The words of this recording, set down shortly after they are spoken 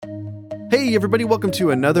Hey everybody, welcome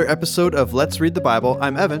to another episode of Let's Read the Bible.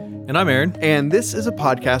 I'm Evan. And I'm Aaron. And this is a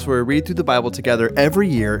podcast where we read through the Bible together every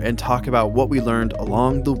year and talk about what we learned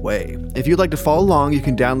along the way. If you'd like to follow along, you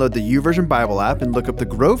can download the YouVersion Bible app and look up the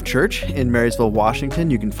Grove Church in Marysville, Washington.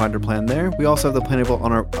 You can find our plan there. We also have the plan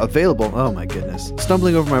available. Oh my goodness.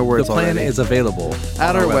 Stumbling over my words already. The plan already. is available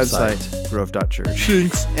at our website, grove.church.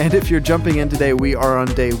 Thanks. And if you're jumping in today, we are on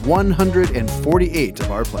day 148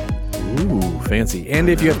 of our plan. Ooh, fancy. And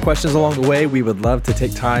if you have questions along the way, we would love to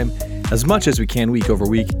take time as much as we can week over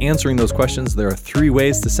week answering those questions. There are 3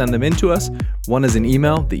 ways to send them in to us. One is an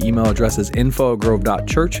email. The email address is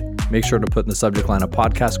info@grove.church. Make sure to put in the subject line a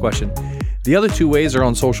podcast question. The other 2 ways are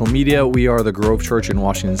on social media. We are the Grove Church in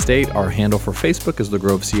Washington State. Our handle for Facebook is the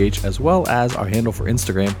Grove CH, as well as our handle for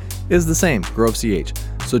Instagram is the same, Grove CH.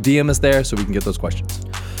 So DM us there so we can get those questions.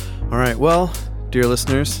 All right. Well, dear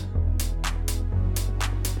listeners,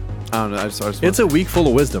 I don't know. It's a week full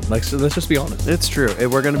of wisdom. Let's just be honest. It's true.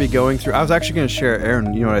 We're going to be going through. I was actually going to share,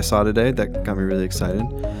 Aaron. You know what I saw today that got me really excited?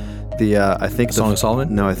 I think the Song of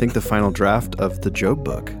Solomon. No, I think the final draft of the Job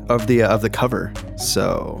book of the cover.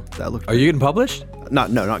 So that looked. Are you getting published?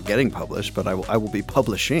 Not getting published, but I will be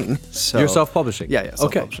publishing. So you're self-publishing. Yeah,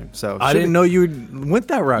 self-publishing. Okay. So I didn't know you went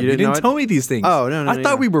that route. You didn't tell me these things. Oh no, I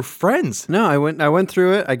thought we were friends. No, I went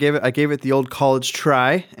through it. I gave it the old college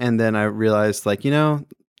try, and then I realized,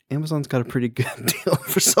 Amazon's got a pretty good deal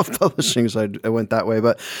for self-publishing, so I went that way.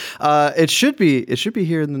 But it should be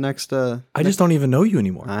here in the next. I just don't even know you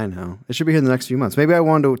anymore. I know. It should be here in the next few months. Maybe I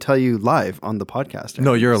wanted to tell you live on the podcast.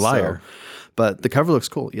 No, you're a liar. But the cover looks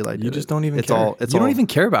cool. Eli did. You just don't even care. You don't even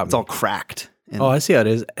care about me. It's all cracked. Oh, I see how it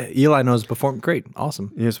is. Eli knows before. Great,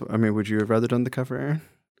 awesome. Yes, would you have rather done the cover, Aaron?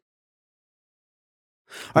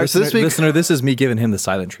 All right, so this week, listener, this is me giving him the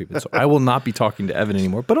silent treatment. So I will not be talking to Evan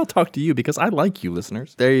anymore, but I'll talk to you because I like you,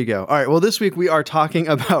 listeners. There you go. All right. Well, this week we are talking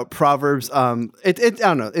about Proverbs. I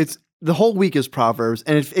don't know. It's the whole week is Proverbs,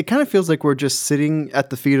 and it kind of feels like we're just sitting at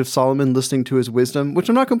the feet of Solomon, listening to his wisdom, which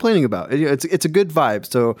I'm not complaining about. It's a good vibe.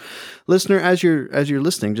 So, listener, as you're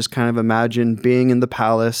listening, just kind of imagine being in the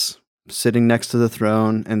palace, sitting next to the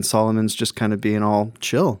throne, and Solomon's just kind of being all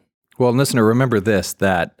chill. Well, listener, remember this,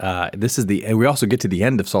 that we also get to the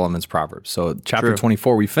end of Solomon's Proverbs. So chapter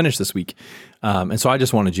 24, we finished this week. And so I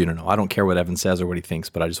just wanted you to know. I don't care what Evan says or what he thinks,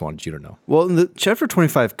 but I just wanted you to know. Well, chapter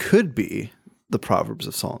 25 could be the Proverbs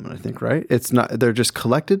of Solomon, I think, right? It's not, they're just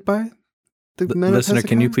collected by the men listener, of Hezekiah?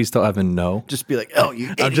 can you please tell Evan no? Just be like, oh,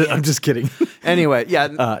 you idiot. I'm just kidding. Anyway,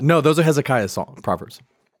 yeah. No, those are Hezekiah's Proverbs.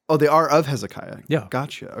 Oh, they are of Hezekiah. Yeah.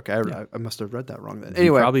 Gotcha. Okay, I must have read that wrong then.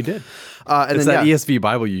 Anyway. You probably did. And it's then, that ESV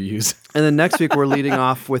Bible you use. And then next week, we're leading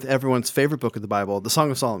off with everyone's favorite book of the Bible, the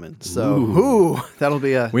Song of Solomon. So, that'll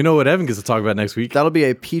be we know what Evan gets to talk about next week. That'll be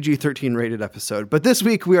a PG-13 rated episode. But this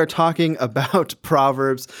week, we are talking about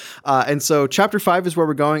Proverbs. And so chapter 5 is where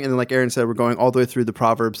we're going. And then like Aaron said, we're going all the way through the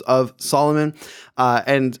Proverbs of Solomon.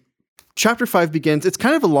 And chapter 5 begins, it's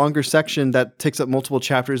kind of a longer section that takes up multiple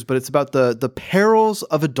chapters, but it's about the perils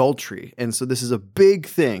of adultery. And so this is a big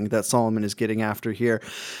thing that Solomon is getting after here.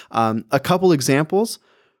 A couple examples.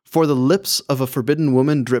 For the lips of a forbidden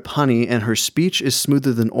woman drip honey, and her speech is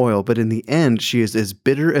smoother than oil, but in the end she is as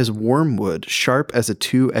bitter as wormwood, sharp as a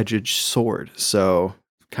two-edged sword. So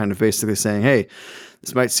kind of basically saying, hey,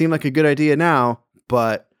 this might seem like a good idea now,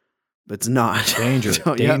 but it's not. Danger.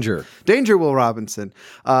 Danger. Danger, Will Robinson.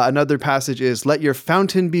 Another passage is, let your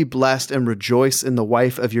fountain be blessed and rejoice in the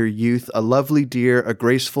wife of your youth, a lovely deer, a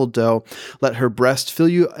graceful doe. Let her breast fill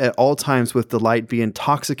you at all times with delight. Be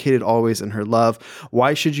intoxicated always in her love.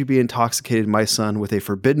 Why should you be intoxicated, my son, with a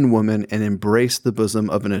forbidden woman and embrace the bosom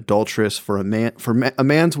of an adulteress? For a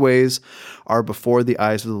man's ways are before the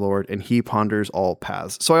eyes of the Lord, and he ponders all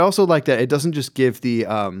paths. So I also like that it doesn't just give the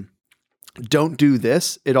don't do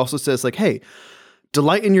this. It also says hey,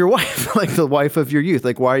 delight in your wife, like the wife of your youth.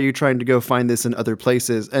 Like, why are you trying to go find this in other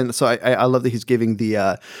places? And so I love that he's giving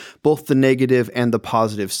the both the negative and the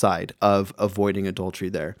positive side of avoiding adultery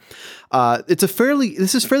there. This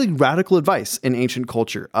is fairly radical advice in ancient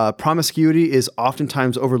culture. Promiscuity is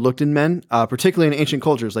oftentimes overlooked in men, particularly in ancient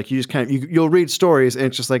cultures. Like, you just you'll read stories and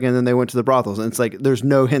it's just and then they went to the brothels, and it's like there's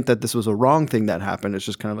no hint that this was a wrong thing that happened. It's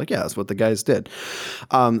just kind of yeah, that's what the guys did.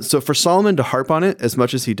 So for Solomon to harp on it as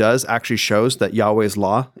much as he does actually shows that Yahweh's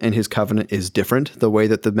law and his covenant is different. The way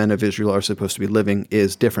that the men of Israel are supposed to be living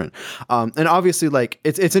is different. And obviously,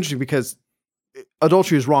 it's interesting because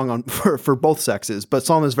adultery is wrong for both sexes, but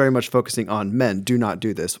Solomon is very much focusing on men. Do not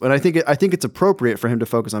do this. And I think it's appropriate for him to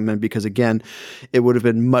focus on men because, again, it would have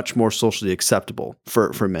been much more socially acceptable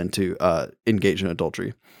for men to engage in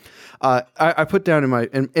adultery. I put down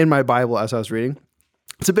in my Bible as I was reading,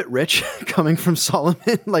 it's a bit rich coming from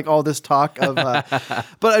Solomon, like all this talk of,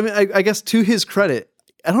 but I mean, I guess to his credit,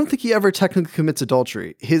 I don't think he ever technically commits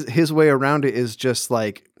adultery. His way around it is just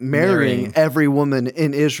like marrying every woman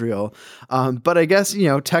in Israel. But I guess,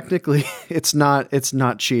 technically it's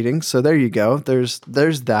not cheating. So there you go. There's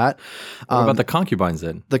that. What about the concubines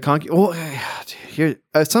then? Well, here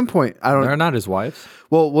at some point, They're not his wives.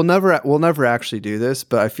 Well, we'll never actually do this,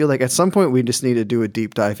 but I feel like at some point we just need to do a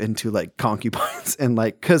deep dive into like concubines and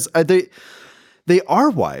like, cause they are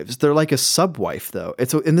wives. They're like a sub-wife though.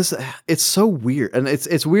 It's so weird. And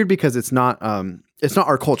it's weird because it's not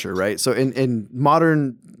our culture, right? So in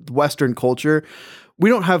modern Western culture, we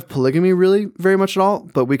don't have polygamy really very much at all,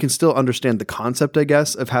 but we can still understand the concept, I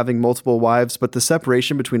guess, of having multiple wives. But the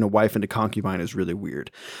separation between a wife and a concubine is really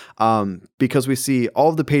weird. Because we see all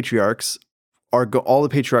of the patriarchs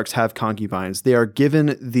have concubines. They are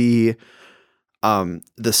given the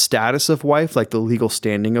status of wife, like the legal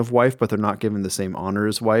standing of wife, but they're not given the same honor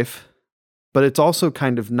as wife. But it's also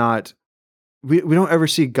kind of not, we don't ever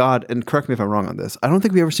see God, and correct me if I'm wrong on this, I don't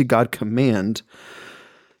think we ever see God command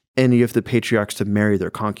any of the patriarchs to marry their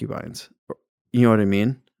concubines. You know what I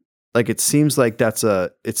mean? Like it seems like it's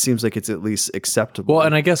at least acceptable. Well,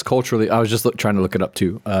 and I guess culturally, I was just trying to look it up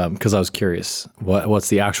too, because I was curious what's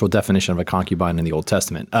the actual definition of a concubine in the Old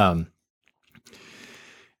Testament.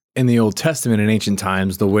 In the Old Testament, in ancient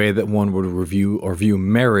times, the way that one would view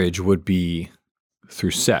marriage would be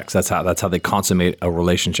through sex. That's how they consummate a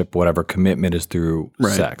relationship. Whatever commitment is through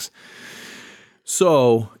sex.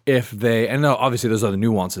 So and obviously there's other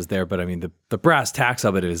nuances there, but I mean the brass tacks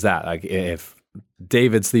of it is that like if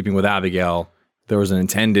David sleeping with Abigail, there was an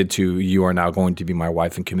intended to, you are now going to be my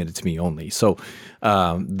wife and committed to me only. So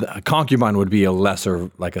a concubine would be a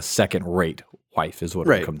lesser, like a second rate wife is what it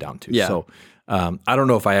would come down to. Yeah. So I don't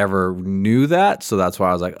know if I ever knew that. So that's why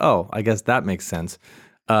I was like, oh, I guess that makes sense.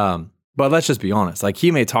 But let's just be honest. Like he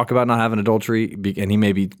may talk about not having adultery and he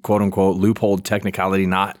may be quote unquote loophole technicality,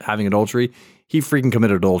 not having adultery. He freaking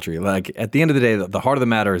committed adultery. Like at the end of the day, the heart of the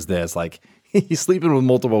matter is this, like he's sleeping with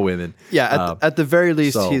multiple women. Yeah. At the very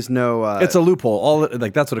least, he's no, it's a loophole.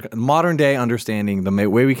 That's what modern day understanding, the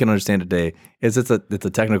way we can understand it today is it's a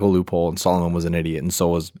technical loophole, and Solomon was an idiot. And so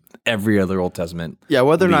was every other Old Testament. Yeah.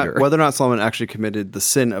 Whether or not Solomon actually committed the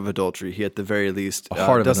sin of adultery, he at the very least, he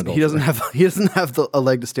doesn't have a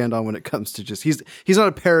leg to stand on when it comes to just, he's not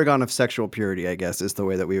a paragon of sexual purity, I guess is the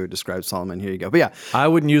way that we would describe Solomon. Here you go. But yeah, I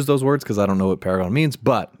wouldn't use those words because I don't know what paragon means,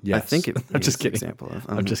 but yes. I think I'm just kidding. Example of,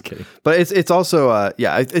 I'm just kidding. But it's also,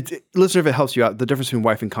 listener, if it helps you out, the difference between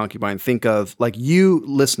wife and concubine, think of like you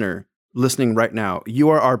listening right now, you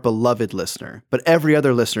are our beloved listener, but every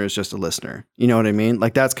other listener is just a listener. You know what I mean?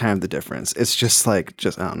 Like that's kind of the difference. It's just I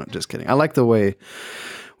don't know, just kidding. I like the way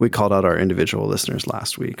we called out our individual listeners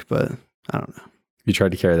last week, but I don't know. You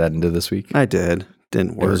tried to carry that into this week? I did.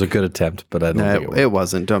 Didn't work. It was a good attempt, but I don't think it worked. It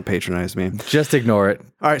wasn't. Don't patronize me. Just ignore it.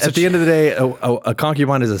 All right. So at the end of the day, a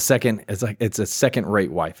concubine is a second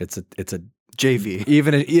rate wife. It's a JV.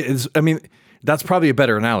 Even it is, I mean, that's probably a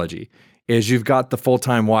better analogy. Is you've got the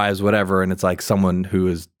full-time wives, whatever, and it's like someone who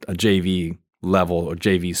is a JV level or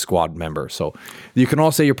JV squad member. So you can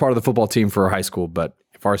all say you're part of the football team for high school, but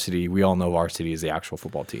varsity, we all know varsity is the actual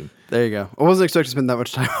football team. There you go. I wasn't expecting to spend that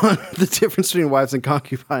much time on the difference between wives and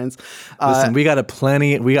concubines. Listen, we got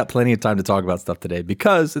plenty of time to talk about stuff today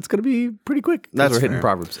because it's going to be pretty quick. That's we're hitting fair.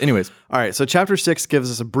 Proverbs. Anyways. All right. So chapter 6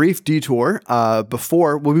 gives us a brief detour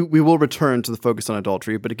before we will return to the focus on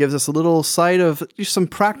adultery, but it gives us a little sight of just some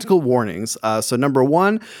practical warnings. So number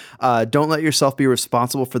 1, don't let yourself be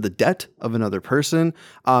responsible for the debt of another person.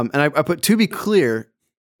 And I put, to be clear,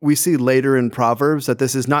 we see later in Proverbs that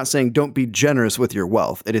this is not saying don't be generous with your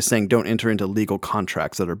wealth. It is saying don't enter into legal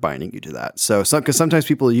contracts that are binding you to that. So because sometimes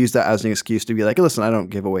people use that as an excuse to be like, listen, I don't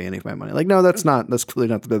give away any of my money. Like, no, that's clearly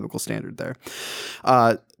not the biblical standard there.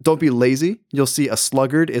 Don't be lazy. You'll see a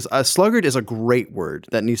sluggard is a great word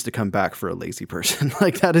that needs to come back for a lazy person.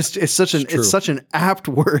 Like that is, it's such an apt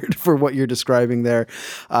word for what you're describing there.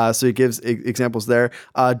 So he gives examples there.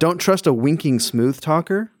 Don't trust a winking smooth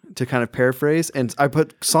talker, to kind of paraphrase. And I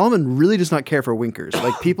put, Solomon really does not care for winkers.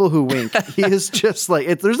 Like people who wink, he is just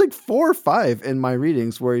like, there's like 4 or 5 in my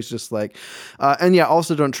readings where he's just like, and yeah,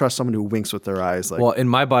 also don't trust someone who winks with their eyes. Like, well, in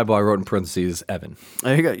my Bible, I wrote in parentheses, Evan.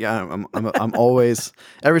 There you go. Yeah. I'm always,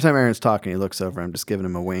 every time Aaron's talking, he looks over, I'm just giving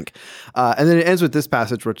him a wink. And then it ends with this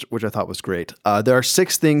passage, which I thought was great. There are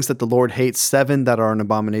 6 things that the Lord hates, 7 that are an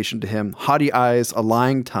abomination to him: haughty eyes, a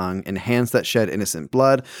lying tongue, and hands that shed innocent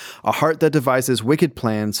blood, a heart that devises wicked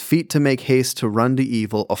plans, feet to make haste to run to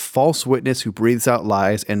evil, a false witness who breathes out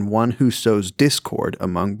lies, and one who sows discord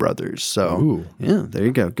among brothers. So, yeah, there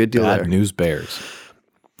you go. Good deal there. Bad news bears.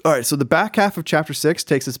 All right, so the back half of chapter 6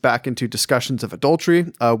 takes us back into discussions of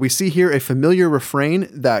adultery. We see here a familiar refrain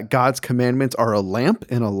that God's commandments are a lamp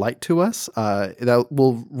and a light to us.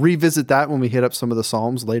 We'll revisit that when we hit up some of the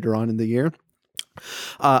Psalms later on in the year.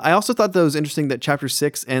 I also thought that was interesting that chapter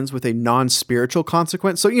 6 ends with a non-spiritual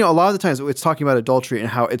consequence. So, a lot of the times it's talking about adultery and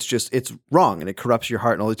how it's wrong and it corrupts your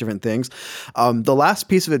heart and all these different things. The last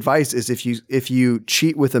piece of advice is if you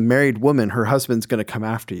cheat with a married woman, her husband's going to come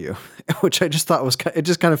after you, which I just thought it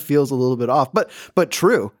just kind of feels a little bit off, but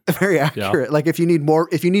true, very accurate. Yeah. Like if you need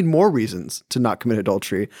more reasons to not commit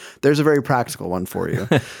adultery, there's a very practical one for you.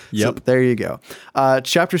 Yep. So there you go.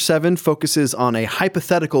 Chapter 7 focuses on a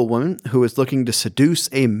hypothetical woman who is looking to seduce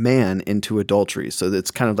a man into adultery. So it's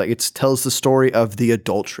kind of like it tells the story of the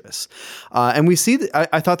adulteress. And we see that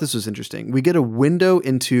I thought this was interesting. We get a window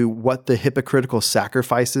into what the hypocritical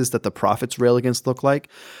sacrifices that the prophets rail against look like.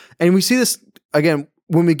 And we see this again,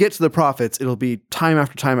 when we get to the prophets, it'll be time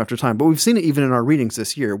after time after time. But we've seen it even in our readings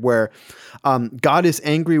this year where God is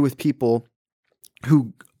angry with people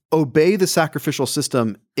who obey the sacrificial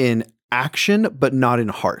system in action, but not in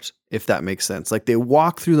heart, if that makes sense. Like they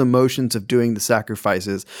walk through the motions of doing the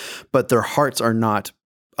sacrifices, but their hearts are not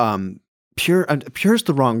pure. Pure is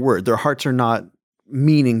the wrong word. Their hearts are not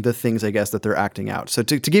meaning the things, I guess, that they're acting out. So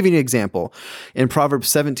to give you an example, in Proverbs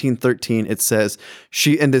 17:13, it says,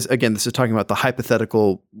 this is talking about the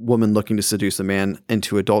hypothetical woman looking to seduce a man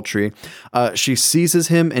into adultery. She seizes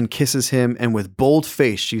him and kisses him, and with bold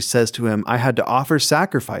face, she says to him, I had to offer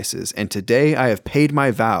sacrifices, and today I have paid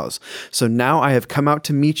my vows. So now I have come out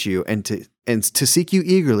to meet you and to seek you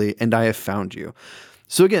eagerly, and I have found you.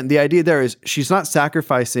 So again, the idea there is she's not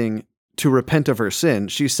sacrificing to repent of her sin.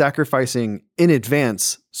 She's sacrificing in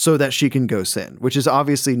advance so that she can go sin, which is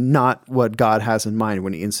obviously not what God has in mind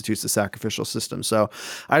when he institutes the sacrificial system. So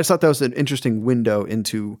I just thought that was an interesting window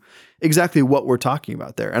into exactly what we're talking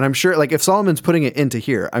about there. And I'm sure like if Solomon's putting it into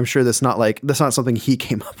here, I'm sure that's not something he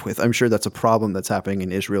came up with. I'm sure that's a problem that's happening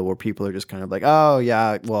in Israel where people are just kind of like, oh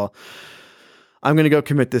yeah, well, I'm going to go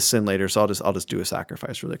commit this sin later. So I'll just do a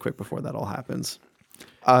sacrifice really quick before that all happens.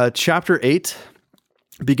 Chapter 8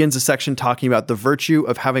 begins a section talking about the virtue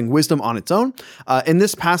of having wisdom on its own. In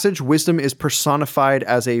this passage, wisdom is personified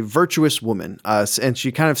as a virtuous woman, and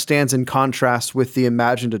she kind of stands in contrast with the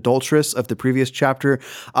imagined adulteress of the previous chapter,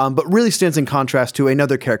 but really stands in contrast to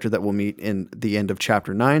another character that we'll meet in the end of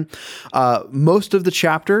chapter 9. Most of the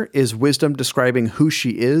chapter is wisdom describing who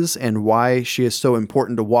she is and why she is so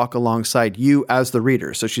important to walk alongside you as the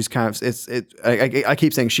reader. So she's kind of, I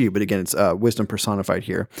keep saying she, but again, it's wisdom personified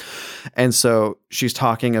here. And so she's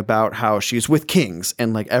talking about how she's with kings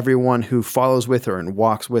and like everyone who follows with her and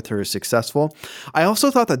walks with her is successful. I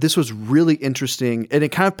also thought that this was really interesting and it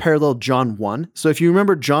kind of paralleled John 1. So if you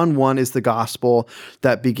remember, John 1 is the gospel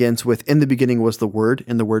that begins with, in the beginning was the Word,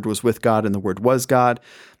 and the Word was with God, and the Word was God.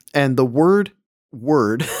 And the word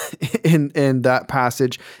in that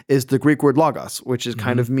passage is the Greek word logos, which is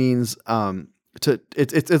kind of means it's a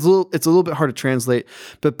little bit hard to translate,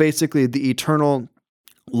 but basically the eternal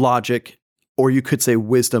logic, or you could say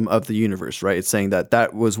wisdom of the universe, right? It's saying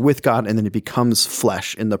that was with God and then it becomes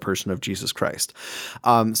flesh in the person of Jesus Christ.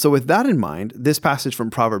 So with that in mind, this passage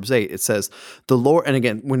from Proverbs 8, it says, the Lord, and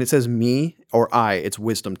again, when it says me or I, it's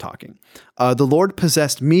wisdom talking. The Lord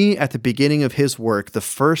possessed me at the beginning of his work, the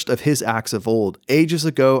first of his acts of old. Ages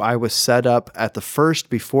ago, I was set up at the first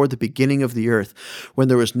before the beginning of the earth. When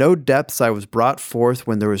there was no depths, I was brought forth.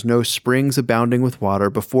 When there was no springs abounding with water,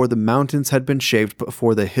 before the mountains had been shaped,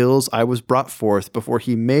 before the hills, I was brought forth, before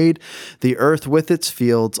he made the earth with its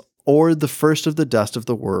fields, or the first of the dust of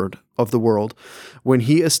the world. When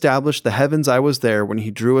he established the heavens, I was there. When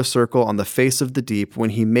he drew a circle on the face of the deep,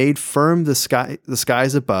 when he made firm the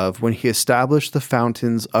skies above, when he established the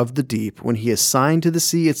fountains of the deep, when he assigned to the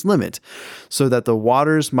sea its limit, so that the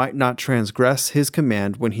waters might not transgress his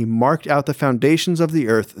command, when he marked out the foundations of the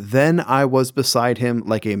earth, then I was beside him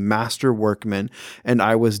like a master workman, and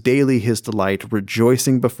I was daily his delight,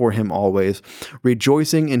 rejoicing before him always,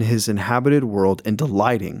 rejoicing in his inhabited world, and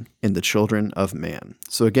delighting in the children of man.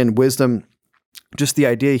 So again, wisdom, just the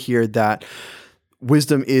idea here that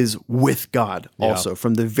wisdom is with God also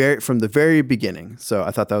from the very beginning. So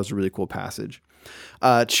I thought that was a really cool passage.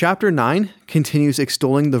 Chapter 9 continues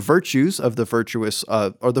extolling the virtues of the virtuous,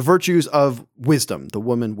 or the virtues of wisdom, the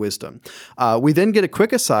woman wisdom. We then get a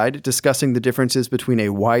quick aside discussing the differences between a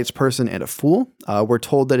wise person and a fool. We're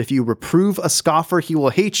told that if you reprove a scoffer, he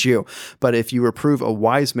will hate you, but if you reprove a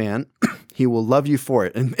wise man, he will love you for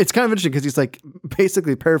it. And it's kind of interesting because he's like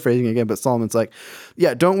basically paraphrasing again, but Solomon's like,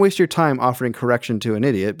 yeah, don't waste your time offering correction to an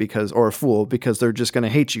idiot or a fool, because they're just going to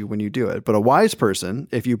hate you when you do it. But a wise person,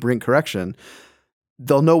 if you bring correction,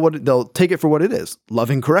 they'll take it for what it is,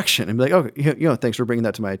 loving correction, and be like, oh, thanks for bringing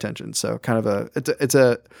that to my attention. So kind of it's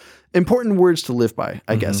a important words to live by,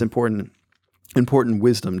 I guess, important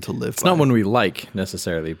wisdom to live by. It's not one we like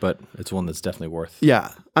necessarily, but it's one that's definitely worth. Yeah.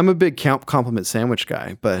 I'm a big compliment sandwich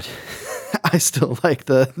guy, but I still like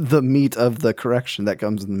the meat of the correction that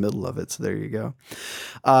comes in the middle of it. So there you go.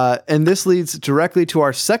 And this leads directly to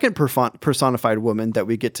our second personified woman that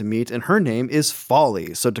we get to meet, and her name is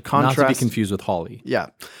Folly. So to contrast, not to be confused with Holly.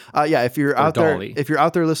 Yeah. If you're out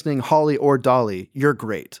there listening, Holly or Dolly, you're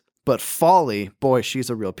great. But Folly, boy,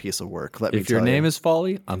 she's a real piece of work. If your name is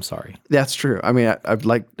Folly, I'm sorry. That's true. I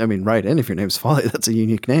mean, write in if your name's Folly. That's a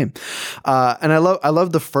unique name. And I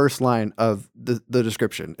love the first line of the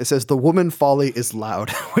description. It says, "The woman Folly is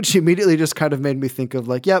loud," which immediately just kind of made me think of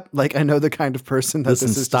I know the kind of person that this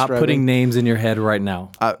is stop describing. Putting names in your head right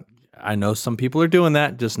now. I know some people are doing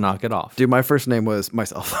that. Just knock it off. Dude, my first name was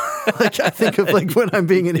myself. I think of when I'm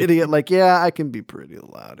being an idiot, I can be pretty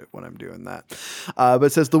loud when I'm doing that. But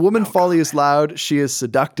it says, "The woman Folly is loud. She is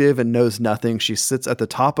seductive and knows nothing. She sits at the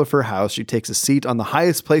top of her house. She takes a seat on the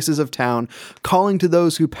highest places of town, calling to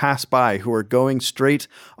those who pass by, who are going straight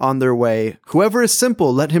on their way. Whoever is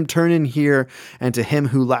simple, let him turn in here. And to him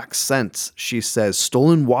who lacks sense, she says,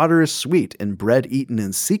 stolen water is sweet and bread eaten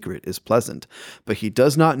in secret is pleasant. But he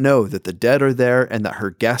does not know that the dead are there and that her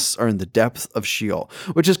guests are in the depth of Sheol,"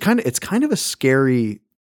 which is kind of a scary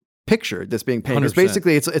picture that's being painted. Because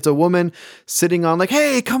basically it's a woman sitting on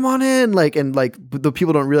hey, come on in. The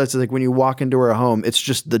people don't realize when you walk into her home, it's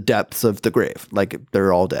just the depths of the grave.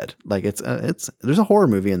 They're all dead. There's a horror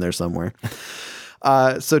movie in there somewhere.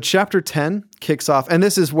 So chapter 10 kicks off, and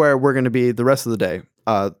this is where we're going to be the rest of the day,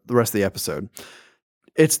 the rest of the episode.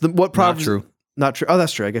 It's what Proverbs. Not true. Oh,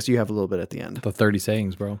 that's true. I guess you have a little bit at the end. The 30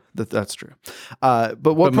 sayings, bro. That's true.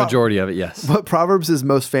 But majority of it, yes. What Proverbs is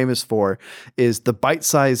most famous for is the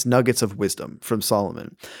bite-sized nuggets of wisdom from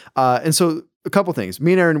Solomon. And so a couple things.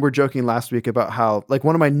 Me and Aaron were joking last week about how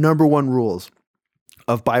one of my number one rules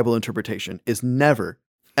of Bible interpretation is never,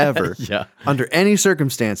 ever, under any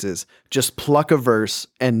circumstances, just pluck a verse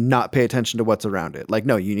and not pay attention to what's around it.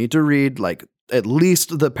 No, you need to read at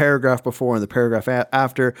least the paragraph before and the paragraph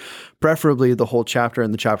after, preferably the whole chapter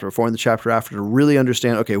and the chapter before and the chapter after, to really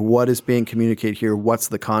understand, okay, what is being communicated here? What's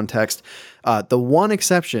the context? The one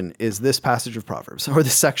exception is this passage of Proverbs, or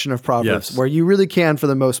this section of Proverbs, where you really can, for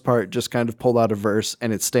the most part, just kind of pull out a verse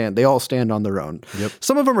and they all stand on their own. Yep.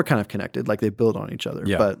 Some of them are kind of connected, they build on each other,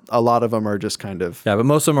 but a lot of them are just kind of... Yeah, but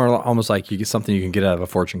most of them are almost like you get something you can get out of a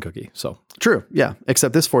fortune cookie. So true, yeah.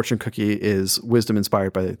 Except this fortune cookie is wisdom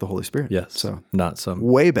inspired by the Holy Spirit. Yes, so not some...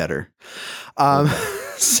 Way better.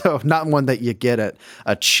 So not one that you get at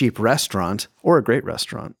a cheap restaurant or a great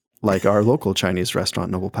restaurant, like our local Chinese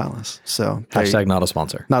restaurant, Noble Palace. So hashtag not a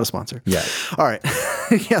sponsor. Not a sponsor. Yeah. All right.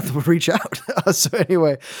 Yeah, reach out. So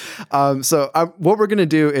anyway, what we're going to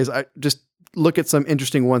do is I just look at some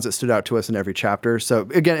interesting ones that stood out to us in every chapter. So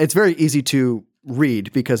again, it's very easy to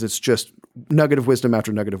read because it's just nugget of wisdom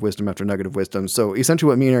after nugget of wisdom after nugget of wisdom. So essentially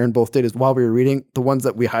what me and Aaron both did is while we were reading, the ones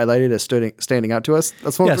that we highlighted as standing out to us,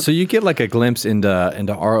 that's one. Yeah, so you get a glimpse into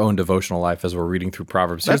our own devotional life as we're reading through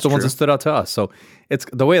Proverbs. Here's the ones that stood out to us. So it's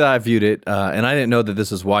the way that I viewed it, and I didn't know that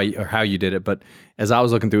this is why or how you did it, but as I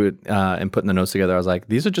was looking through it and putting the notes together, I was like,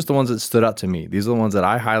 these are just the ones that stood out to me. These are the ones that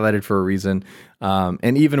I highlighted for a reason.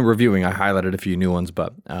 And even reviewing, I highlighted a few new ones,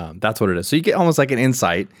 but that's what it is. So you get almost like an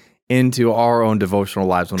insight into our own devotional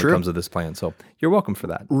lives when it comes to this plan. So you're welcome for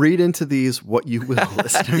that. Read into these what you will,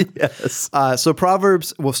 listener. Yes. So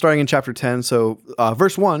Proverbs, starting in chapter 10. So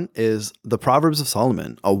verse 1 is the Proverbs of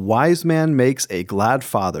Solomon. A wise man makes a glad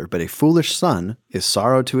father, but a foolish son is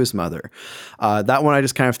sorrow to his mother. That one I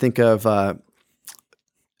just kind of think of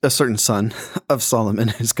a certain son of Solomon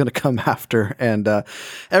is going to come after. And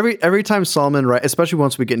every time Solomon writes, especially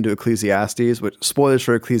once we get into Ecclesiastes, which spoilers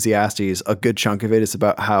for Ecclesiastes, a good chunk of it is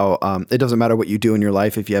about how it doesn't matter what you do in your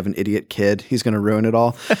life. If you have an idiot kid, he's going to ruin it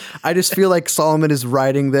all. I just feel like Solomon is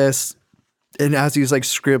writing this, and as he's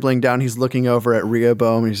scribbling down, he's looking over at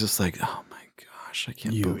Rehoboam, and he's just like, oh my gosh, I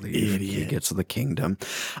can't believe he gets the kingdom.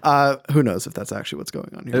 Who knows if that's actually what's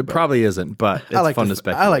going on here. It probably isn't, but it's fun to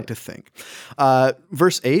speculate. I like to think.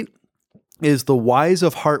 Verse 8 is the wise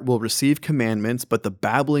of heart will receive commandments, but the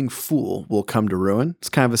babbling fool will come to ruin. It's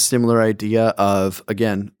kind of a similar idea of,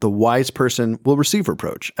 again, the wise person will receive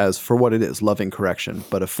reproach as for what it is, loving correction.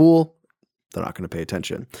 But a fool, they're not going to pay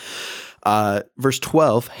attention. Verse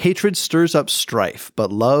 12, hatred stirs up strife,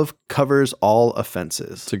 but love covers all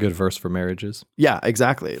offenses. It's a good verse for marriages. Yeah,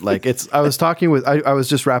 exactly. I was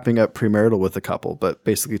just wrapping up premarital with a couple, but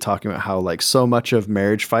basically talking about how so much of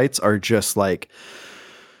marriage fights are just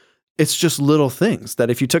it's just little things that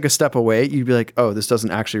if you took a step away, you'd be like, oh, this doesn't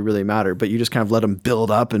actually really matter. But you just kind of let them build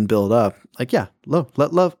up and build up. Like, yeah,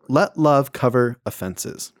 let love cover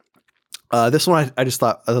offenses. This one, I just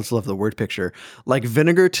love the word picture. Like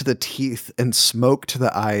vinegar to the teeth and smoke to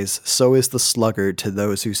the eyes, so is the sluggard to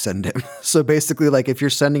those who send him. So basically, like if you're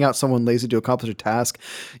sending out someone lazy to accomplish a task,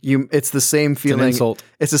 it's the same feeling. It's an insult.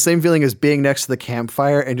 It's the same feeling as being next to the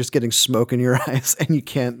campfire and just getting smoke in your eyes, and you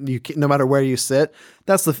can't no matter where you sit.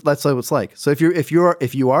 That's what it's like. So if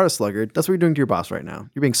you are a sluggard, that's what you're doing to your boss right now.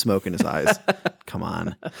 You're being smoke in his eyes. Come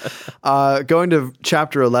on. Going to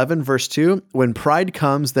chapter 11, verse 2. When pride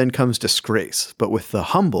comes, then comes disgrace, but with the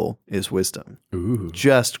humble is wisdom. Ooh.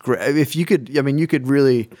 Just great. If you could, you could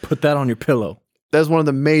really put that on your pillow. That's one of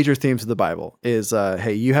the major themes of the Bible is,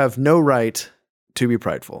 hey, you have no right to be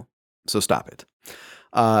prideful. So stop it.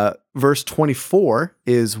 Verse 24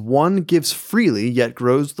 is one gives freely, yet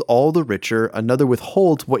grows all the richer. Another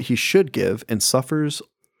withholds what he should give and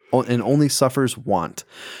only suffers want.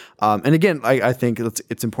 And again, I think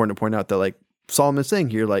it's important to point out that like Solomon's saying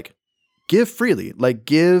here, like give freely, like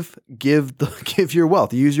give your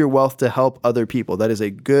wealth, use your wealth to help other people. That is a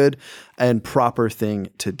good and proper thing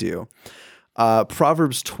to do.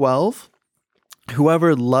 Proverbs 12,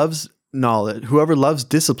 whoever loves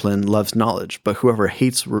discipline loves knowledge, but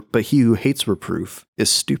he who hates reproof is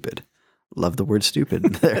stupid. Love the word stupid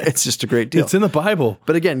there. It's just a great deal. It's in the Bible.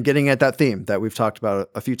 But again, getting at that theme that we've talked about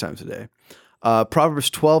a few times today. Proverbs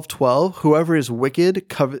 12:12, whoever is wicked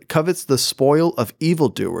covets the spoil of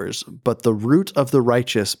evildoers, but the root of the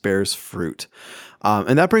righteous bears fruit.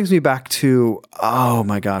 And that brings me back to, oh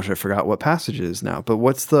my gosh, I forgot what passage it is now, but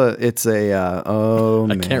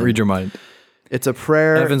I can't read your mind. It's a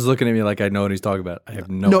prayer. Evan's looking at me like I know what he's talking about. I have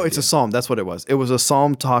no idea. It's a psalm. That's what it was. It was a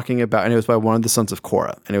psalm talking about, and it was by one of the sons of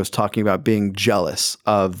Korah, and it was talking about being jealous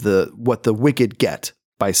of what the wicked get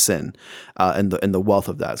by sin, and the wealth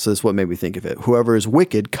of that. So that's what made me think of it. Whoever is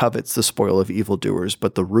wicked covets the spoil of evildoers,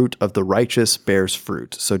 but the root of the righteous bears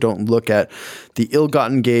fruit. So don't look at the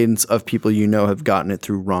ill-gotten gains of people have gotten it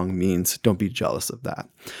through wrong means. Don't be jealous of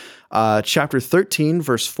that. Chapter 13,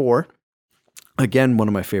 verse 4. Again, one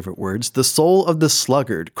of my favorite words. The soul of the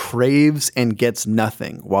sluggard craves and gets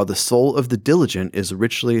nothing, while the soul of the diligent is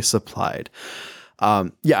richly supplied.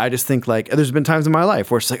 I just think like there's been times in my life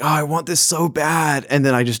where it's like, oh, I want this so bad. And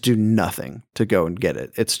then I just do nothing to go and get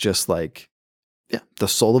it. It's just like, the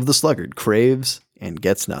soul of the sluggard craves and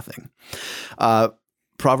gets nothing.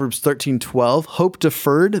 Proverbs 13:12, hope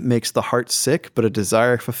deferred makes the heart sick, but a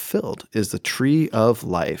desire fulfilled is the tree of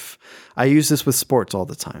life. I use this with sports all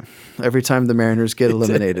the time. Every time the Mariners get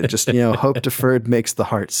eliminated, just, hope deferred makes the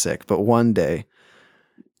heart sick, but one day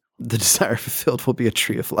the desire fulfilled will be a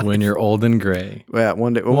tree of life. When you're old and gray. Yeah,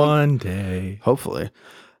 one day. One day. Hopefully.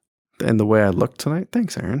 And the way I look tonight,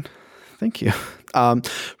 thanks, Aaron. Thank you.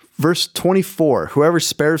 Verse 24, whoever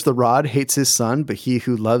spares the rod hates his son, but he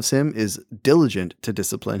who loves him is diligent to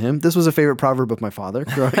discipline him. This was a favorite proverb of my father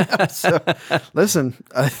growing up. So listen,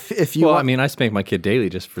 if you I spank my kid daily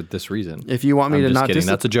just for this reason. If you want me to not discipline,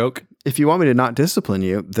 that's a joke. If you want me to not discipline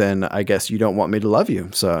you, then I guess you don't want me to love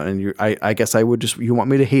you. So, I guess I would you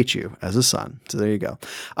want me to hate you as a son. So there you go.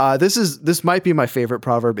 This might be my favorite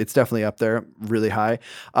proverb. It's definitely up there, really high.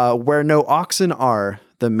 Where no oxen are,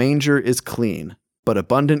 the manger is clean, but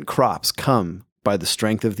abundant crops come by the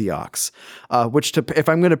strength of the ox. If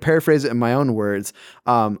I'm going to paraphrase it in my own words,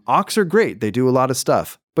 ox are great. They do a lot of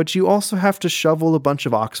stuff, but you also have to shovel a bunch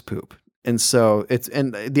of ox poop. And so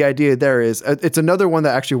the idea there is, it's another one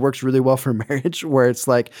that actually works really well for marriage, where it's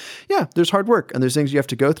like, there's hard work and there's things you have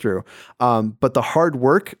to go through. But the hard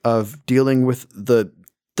work of dealing with the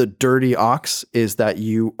dirty ox is that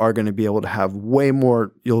you are going to be able to have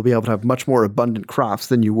you'll be able to have much more abundant crops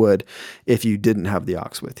than you would if you didn't have the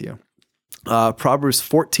ox with you. Proverbs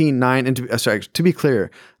 14:9, and to be clear,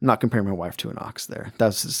 I'm not comparing my wife to an ox there.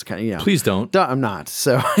 That's just kind of, Please don't. I'm not.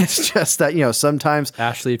 So it's just that, sometimes.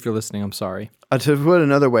 Ashley, if you're listening, I'm sorry. To put it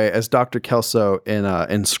another way, as Dr. Kelso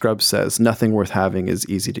in Scrubs says, nothing worth having is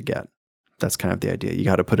easy to get. That's kind of the idea. You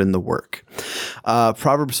got to put in the work.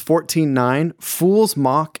 Proverbs 14:9, fools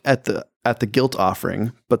mock at the guilt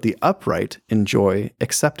offering, but the upright enjoy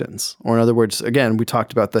acceptance. Or in other words, again, we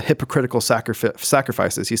talked about the hypocritical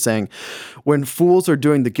sacrifices. He's saying when fools are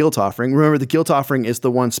doing the guilt offering, remember the guilt offering is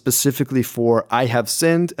the one specifically for I have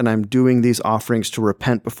sinned and I'm doing these offerings to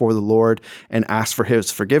repent before the Lord and ask for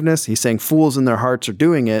his forgiveness. He's saying fools in their hearts are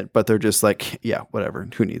doing it, but they're just like, whatever,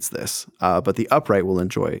 who needs this? But the upright will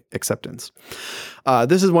enjoy acceptance.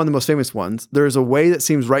 This is one of the most famous ones. There is a way that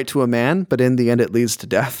seems right to a man, but in the end it leads to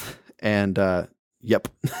death. And Yep,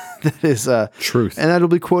 that is Truth. and that'll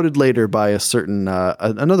be quoted later by a certain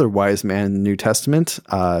another wise man in the New Testament.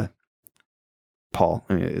 Paul.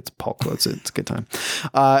 I mean, it's Paul quotes it. It's a good time.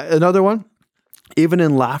 Another one. Even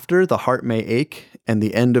in laughter, the heart may ache, and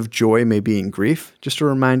the end of joy may be in grief. Just a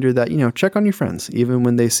reminder that, check on your friends. Even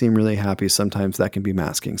when they seem really happy, sometimes that can be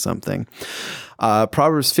masking something.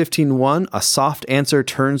 Proverbs 15:1, a soft answer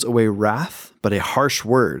turns away wrath, but a harsh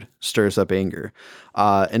word stirs up anger.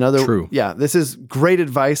 True. Yeah, this is great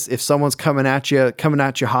advice. If someone's coming at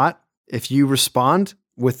you hot, if you respond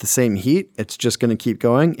with the same heat, it's just going to keep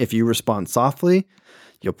going. If you respond softly,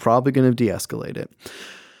 you're probably going to de-escalate it.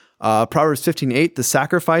 Proverbs 15:8, the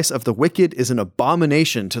sacrifice of the wicked is an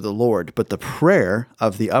abomination to the Lord, but the prayer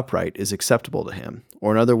of the upright is acceptable to him.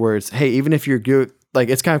 Or in other words, hey, even if you're good, like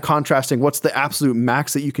it's kind of contrasting what's the absolute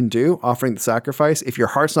max that you can do offering the sacrifice. If your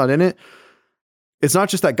heart's not in it, it's not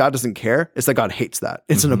just that God doesn't care, it's that God hates that.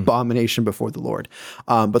 It's an abomination before the Lord.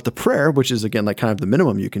 But the prayer, which is again, like kind of the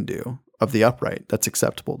minimum you can do of the upright, that's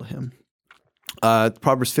acceptable to him.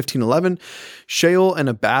 Proverbs 15:11, Sheol and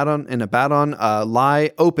Abaddon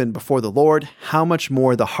lie open before the Lord. How much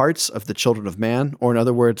more the hearts of the children of man? Or in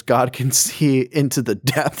other words, God can see into the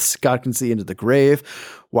depths. God can see into the grave.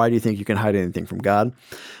 Why do you think you can hide anything from God?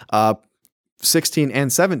 16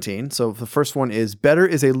 and 17. So the first one is better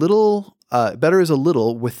is a little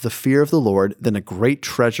with the fear of the Lord than a great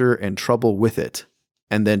treasure and trouble with it.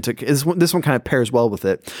 And then this one kind of pairs well with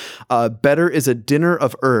it. Better is a dinner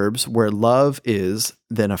of herbs where love is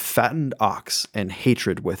than a fattened ox and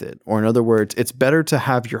hatred with it. Or in other words, it's better to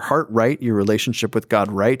have your heart right, your relationship with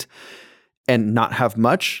God right, and not have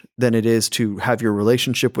much than it is to have your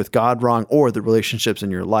relationship with God wrong or the relationships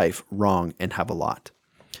in your life wrong and have a lot.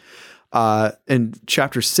 In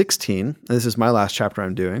chapter 16, and this is my last chapter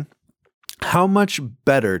I'm doing, how much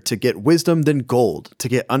better to get wisdom than gold, to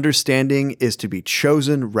get understanding is to be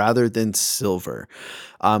chosen rather than silver.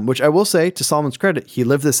 Which I will say, to Solomon's credit, he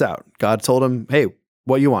lived this out. God told him, hey,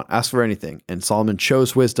 what you want, ask for anything. And Solomon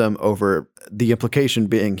chose wisdom over the implication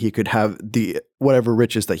being he could have the whatever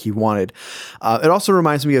riches that he wanted. It also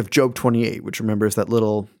reminds me of Job 28, which remembers that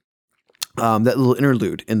little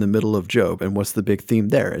interlude in the middle of Job. And what's the big theme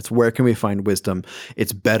there? It's where can we find wisdom?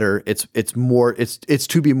 It's better. It's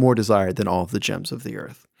to be more desired than all of the gems of the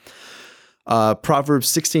earth. Proverbs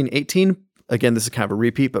 16:18. Again, this is kind of a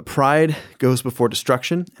repeat, but pride goes before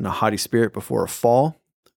destruction and a haughty spirit before a fall.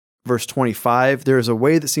 Verse 25, there is a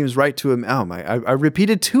way that seems right to him. Oh my, I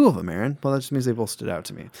repeated two of them, Aaron. Well, that just means they both stood out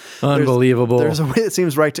to me. Unbelievable. There's a way that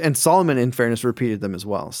seems right to, and Solomon, in fairness, repeated them as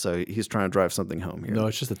well. So he's trying to drive something home here. No,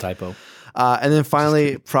 it's just a typo. And then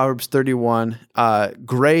finally, Proverbs 31,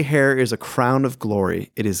 gray hair is a crown of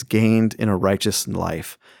glory. It is gained in a righteous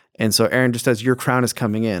life. And so, Aaron, just as your crown is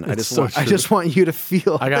coming in, I just want you to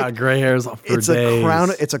feel I got gray hairs for days.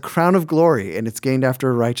 It's a crown of glory, and it's gained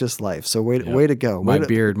after a righteous life. So way to go.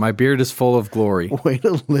 My beard is full of glory. Way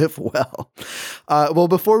to live well. Well,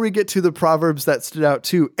 before we get to the Proverbs that stood out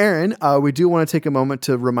too, Aaron, we do want to take a moment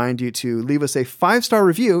to remind you to leave us a 5-star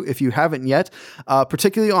review if you haven't yet,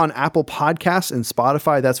 particularly on Apple Podcasts and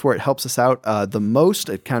Spotify. That's where it helps us out the most.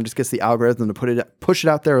 It kind of just gets the algorithm to push it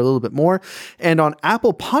out there a little bit more. And on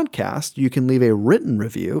Apple Podcasts, you can leave a written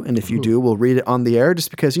review. And if you do, we'll read it on the air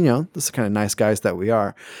just because, this is the kind of nice guys that we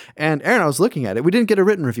are. And Aaron, I was looking at it. We didn't get a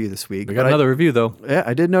written review this week. We got another review though. Yeah,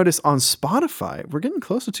 I did notice on Spotify, we're getting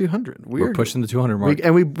close to 200. We're pushing the 200 mark.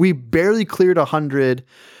 We barely cleared 100.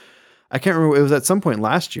 I can't remember. It was at some point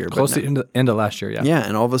last year. Close to the end of last year, yeah. Yeah,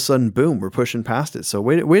 and all of a sudden, boom, we're pushing past it. So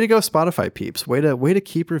way to go, Spotify peeps. Way to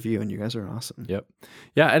keep reviewing. You guys are awesome. Yep.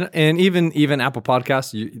 Yeah, and even Apple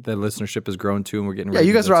Podcasts, the listenership has grown too, and we're getting ready. Yeah,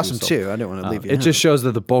 you guys are awesome too. I didn't want to leave you. It just shows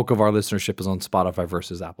that the bulk of our listenership is on Spotify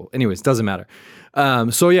versus Apple. Anyways, doesn't matter.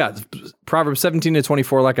 So yeah, Proverbs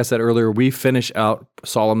 17-24, like I said earlier, we finish out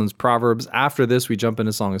Solomon's Proverbs. After this, we jump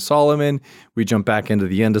into Song of Solomon. We jump back into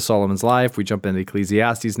the end of Solomon's life. We jump into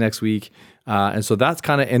Ecclesiastes next week. And so that's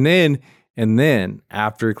kind of, and then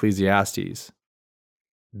after Ecclesiastes,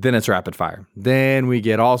 then it's rapid fire. Then we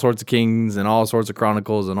get all sorts of kings and all sorts of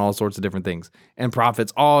chronicles and all sorts of different things and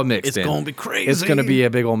prophets all mixed in. It's going to be crazy. It's going to be a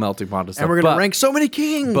big old melting pot of stuff. And we're going to rank so many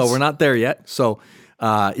kings. But we're not there yet. So,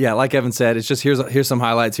 like Evan said, it's just here's some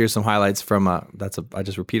highlights. Here's some highlights from I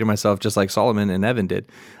just repeated myself just like Solomon and Evan did.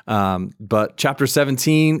 But chapter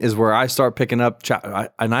 17 is where I start picking up,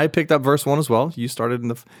 and I picked up verse 1 as well. You started in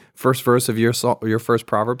the first verse of your first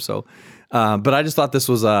proverb. So, but I just thought this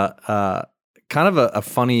was kind of a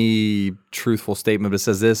funny, truthful statement. But it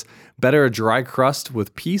says this: better a dry crust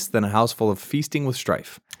with peace than a house full of feasting with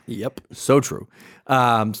strife. Yep. So true.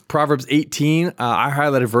 Proverbs 18, I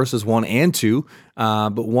highlighted verses 1 and 2,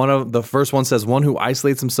 but one of the first one says, one who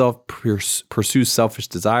isolates himself pursues selfish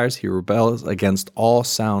desires. He rebels against all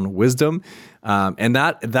sound wisdom. And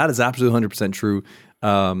that is absolutely 100% true.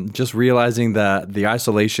 Just realizing that the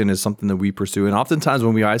isolation is something that we pursue. And oftentimes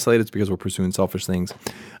when we isolate, it's because we're pursuing selfish things.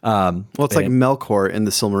 Well, it's like Melkor in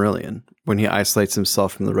the Silmarillion when he isolates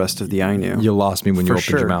himself from the rest of the Ainu. You lost me when you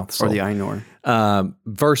opened your mouth. So. Or the Ainur.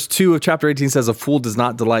 Verse 2 of chapter 18 says, a fool does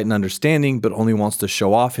not delight in understanding, but only wants to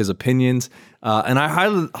show off his opinions. And I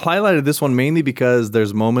highlighted this one mainly because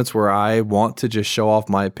there's moments where I want to just show off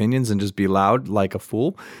my opinions and just be loud like a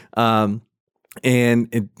fool.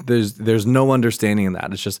 And there's no understanding in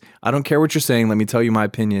that. It's just, I don't care what you're saying. Let me tell you my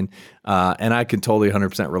opinion. And I can totally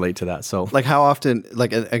 100% relate to that. So like how often,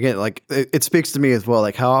 like, again, like it speaks to me as well.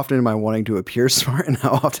 Like how often am I wanting to appear smart and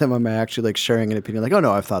how often am I actually like sharing an opinion? Like, oh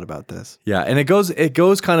no, I've thought about this. Yeah. And it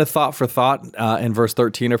goes kind of thought for thought in verse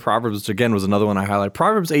 13 of Proverbs, which again was another one I highlighted.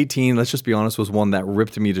 Proverbs 18, let's just be honest, was one that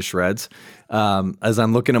ripped me to shreds. As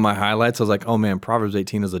I'm looking at my highlights, I was like, oh man, Proverbs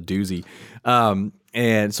 18 is a doozy.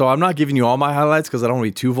 And so I'm not giving you all my highlights because I don't want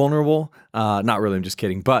to be too vulnerable. Not really, I'm just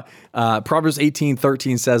kidding. But Proverbs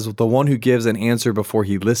 18:13 says, the one who gives an answer before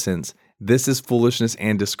he listens, this is foolishness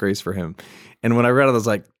and disgrace for him. And when I read it, I was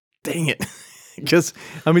like, dang it. Because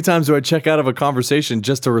how many times do I check out of a conversation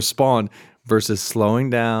just to respond versus slowing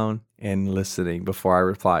down and listening before I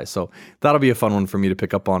reply? So that'll be a fun one for me to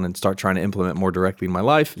pick up on and start trying to implement more directly in my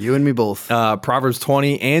life. You and me both. Proverbs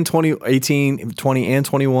 20 and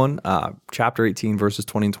 21, chapter 18, verses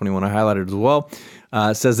 20 and 21, I highlighted as well.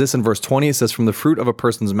 It says this in verse 20, it says, from the fruit of a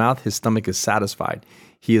person's mouth, his stomach is satisfied.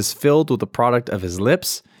 He is filled with the product of his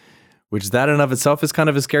lips, which that in of itself is kind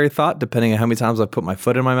of a scary thought, depending on how many times I put my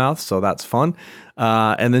foot in my mouth. So that's fun.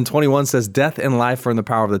 And then 21 says, death and life are in the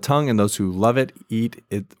power of the tongue, and those who love it eat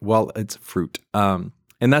it, well, its fruit.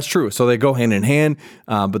 And that's true. So they go hand in hand.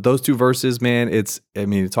 But those two verses, man,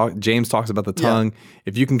 James talks about the tongue. Yeah.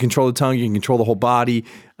 If you can control the tongue, you can control the whole body.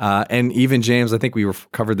 And even James, I think we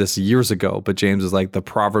covered this years ago, but James is like the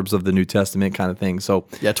Proverbs of the New Testament kind of thing. So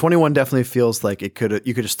yeah, 21 definitely feels like you could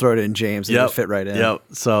just throw it in James and it would fit right in. Yep.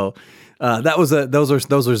 So those are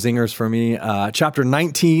zingers for me. Chapter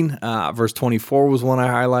 19, verse 24 was one I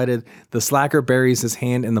highlighted. The slacker buries his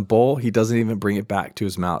hand in the bowl. He doesn't even bring it back to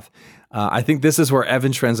his mouth. I think this is where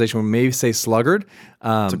Evan's translation would maybe say sluggard.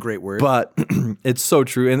 It's a great word. But it's so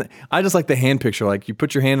true. And I just like the hand picture. Like you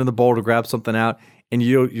put your hand in the bowl to grab something out and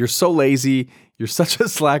you're so lazy. You're such a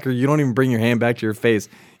slacker. You don't even bring your hand back to your face.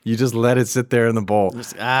 You just let it sit there in the bowl.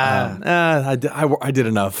 I did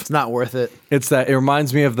enough. It's not worth it. It's that. It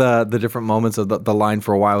reminds me of the different moments of the line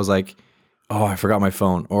for a while. I was like, oh, I forgot my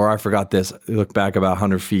phone, or I forgot this. I look back about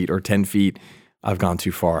 100 feet or 10 feet. I've gone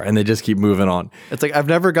too far, and they just keep moving on. It's like I've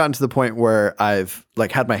never gotten to the point where I've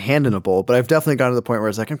like had my hand in a bowl, but I've definitely gotten to the point where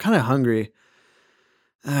it's like I'm kind of hungry.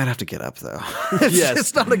 I'd have to get up though.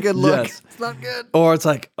 It's not a good look. Yes. It's not good. Or it's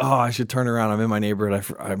like, oh, I should turn around. I'm in my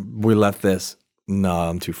neighborhood. We left this. No,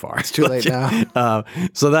 I'm too far. It's too late now.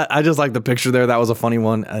 So that I just like the picture there. That was a funny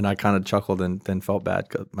one, and I kind of chuckled and then felt bad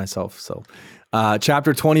myself. So,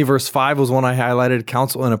 chapter 20, verse 5 was one I highlighted.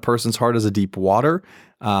 Counsel in a person's heart is a deep water,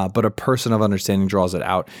 but a person of understanding draws it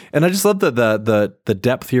out. And I just love the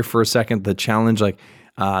depth here for a second. The challenge, like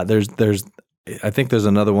there's. I think there's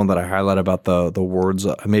another one that I highlight about the words.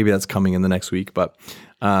 Maybe that's coming in the next week, but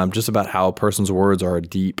just about how a person's words are a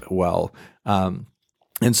deep well.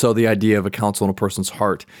 And so the idea of a counsel in a person's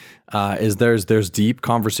heart is there's deep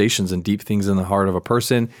conversations and deep things in the heart of a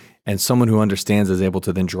person, and someone who understands is able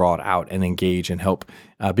to then draw it out and engage and help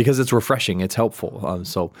because it's refreshing, it's helpful.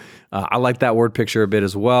 So I like that word picture a bit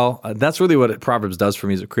as well. That's really what Proverbs does for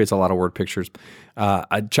me, is it creates a lot of word pictures.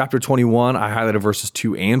 Chapter 21, I highlighted verses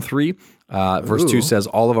 2 and 3. Verse 2 says,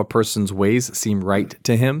 all of a person's ways seem right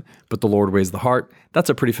to him, but the Lord weighs the heart. That's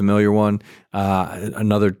a pretty familiar one.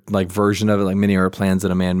 Another like version of it, like many are plans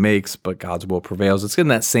that a man makes, but God's will prevails. It's in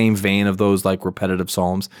that same vein of those like repetitive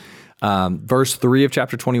psalms. Verse 3 of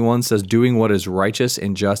chapter 21 says, doing what is righteous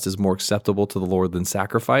and just is more acceptable to the Lord than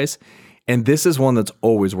sacrifice. And this is one that's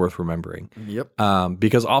always worth remembering. Yep.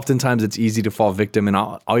 Because oftentimes it's easy to fall victim, and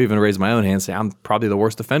I'll even raise my own hand and say, I'm probably the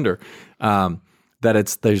worst offender.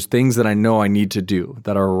 That there's things that I know I need to do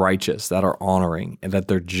that are righteous, that are honoring, and that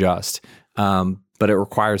they're just. But it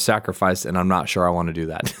requires sacrifice, and I'm not sure I want to do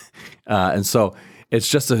that. And so it's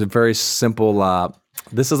just a very simple,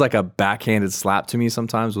 this is like a backhanded slap to me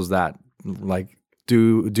sometimes, was that like,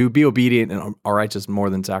 be obedient and are righteous more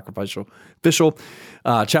than sacrificial.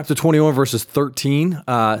 Chapter 21 verses 13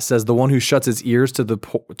 says, the one who shuts his ears to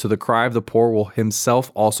the cry of the poor will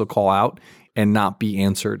himself also call out and not be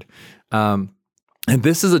answered. And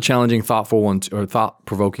this is a challenging, thoughtful one, or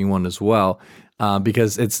thought-provoking one as well,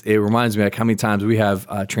 because it reminds me like how many times we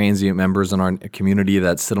have transient members in our community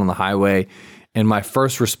that sit on the highway, and my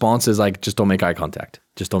first response is like, just don't make eye contact.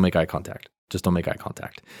 Just don't make eye contact. Just don't make eye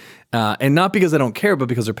contact. And not because I don't care, but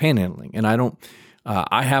because they're panhandling. And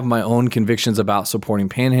I have my own convictions about supporting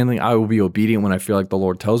panhandling. I will be obedient when I feel like the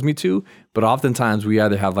Lord tells me to, but oftentimes we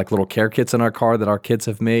either have like little care kits in our car that our kids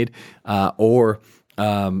have made, or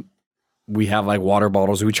we have like water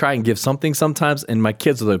bottles. We try and give something sometimes, and my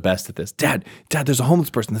kids are the best at this. Dad, there's a homeless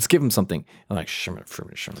person. Let's give him something. I'm like, sure.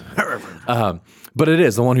 But it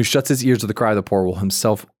is the one who shuts his ears to the cry of the poor will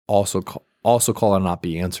himself also call and not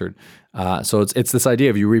be answered. So it's this idea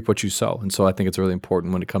of you reap what you sow. And so I think it's really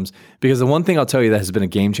important when it comes, because the one thing I'll tell you that has been a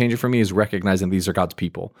game changer for me is recognizing these are God's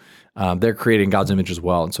people. They're creating God's image as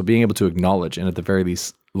well. And so being able to acknowledge and at the very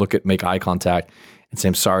least make eye contact and say,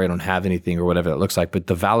 I'm sorry, I don't have anything, or whatever that looks like. But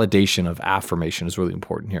the validation of affirmation is really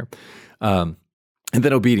important here. And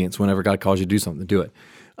then obedience, whenever God calls you to do something, do it.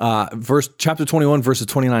 Chapter 21, verses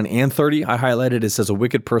 29 and 30, I highlighted, it says, a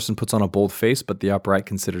wicked person puts on a bold face, but the upright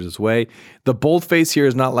considers his way. The bold face here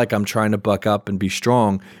is not like I'm trying to buck up and be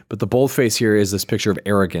strong, but the bold face here is this picture of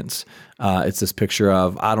arrogance. It's this picture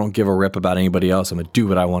of, I don't give a rip about anybody else. I'm going to do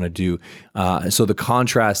what I want to do. So the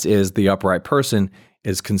contrast is the upright person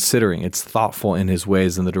is considering, it's thoughtful in his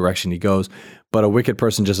ways and the direction he goes. But a wicked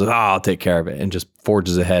person just says, I'll take care of it, and just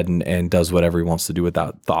forges ahead and does whatever he wants to do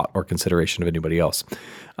without thought or consideration of anybody else.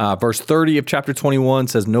 Verse 30 of chapter 21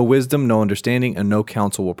 says, no wisdom, no understanding, and no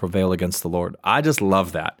counsel will prevail against the Lord. I just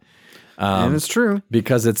love that. And it's true.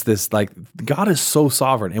 Because it's this, like, God is so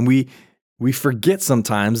sovereign, and we forget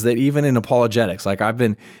sometimes that even in apologetics, like I've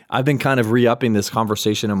been kind of re-upping this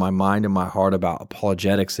conversation in my mind and my heart about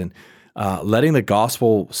apologetics and letting the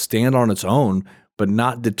gospel stand on its own, but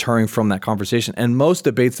not deterring from that conversation. And most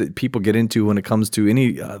debates that people get into when it comes to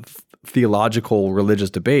any theological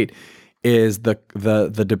religious debate is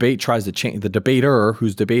the debate tries to change, the debater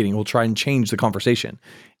who's debating will try and change the conversation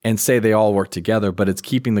and say they all work together, but it's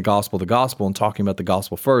keeping the gospel and talking about the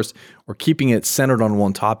gospel first, or keeping it centered on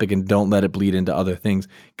one topic and don't let it bleed into other things,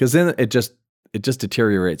 because then it just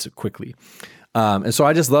deteriorates quickly. And so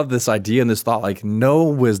I just love this idea and this thought, like, no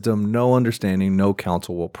wisdom, no understanding, no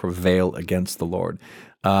counsel will prevail against the Lord.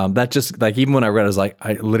 That just, like, even when I read it, I was like,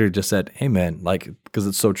 I literally just said, amen, like, because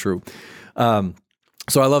it's so true.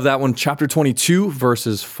 So I love that one. Chapter 22,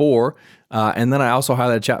 verses 4. And then I also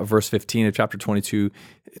highlighted verse 15 of chapter 22.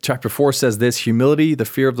 Chapter 4 says this: humility, the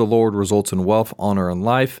fear of the Lord results in wealth, honor, and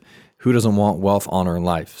life. Who doesn't want wealth, honor, and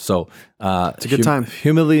life? So it's a good time.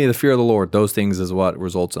 Humility, the fear of the Lord, those things is what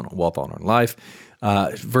results in wealth, honor, and life.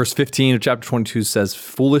 Verse 15 of chapter 22 says,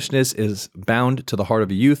 foolishness is bound to the heart of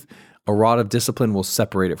a youth. A rod of discipline will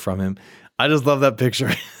separate it from him. I just love that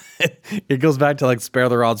picture. It goes back to like spare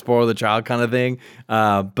the rod, spoil the child kind of thing.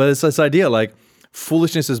 But it's this idea, like,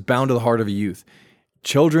 foolishness is bound to the heart of a youth.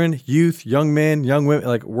 Children, youth, young men, young women,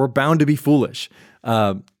 like, we're bound to be foolish.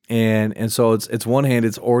 And so it's one hand,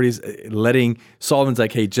 it's already letting Solomon's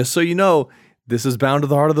like, hey, just so you know, this is bound to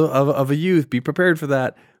the heart of a youth. Be prepared for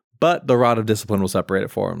that. But the rod of discipline will separate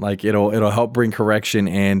it for him. Like, it'll help bring correction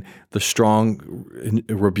and the strong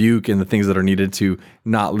rebuke and the things that are needed to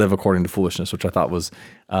not live according to foolishness, which I thought was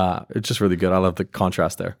it's just really good. I love the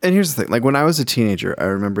contrast there. And here's the thing: like, when I was a teenager, I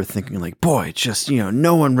remember thinking, like, boy, just,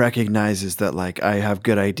 no one recognizes that, like, I have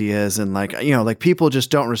good ideas, and, like, like, people just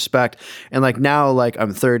don't respect. And, like, now, like,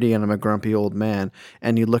 I'm 30 and I'm a grumpy old man,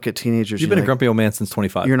 and you look at teenagers. You've been a grumpy old man since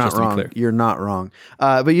 25. You're not wrong. You're not wrong.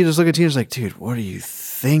 But you just look at teenagers like, dude, what are you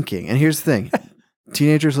thinking? And here's the thing.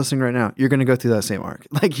 Teenagers listening right now, you're going to go through that same arc.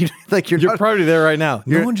 You're probably there right now.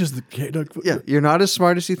 No one just you're not as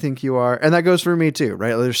smart as you think you are, and that goes for me too,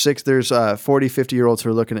 right? There's 40, 50-year-olds who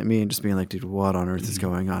are looking at me and just being like, "Dude, what on earth is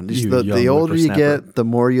going on?" The older you get, the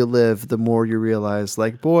more you live, the more you realize,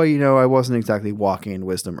 like, boy, I wasn't exactly walking in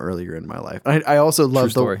wisdom earlier in my life. I also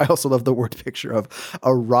love the word picture of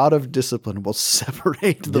a rod of discipline will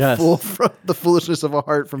separate the foolishness of a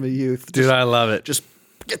heart from a youth. Dude, I love it. Just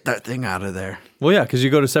get that thing out of there. Well, yeah, because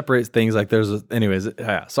you go to separate things, like anyways.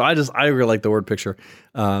 Yeah. So I really like the word picture.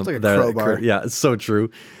 It's like a crowbar. Yeah, it's so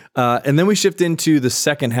true. And then we shift into the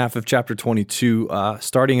second half of chapter 22,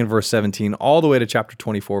 starting in verse 17, all the way to chapter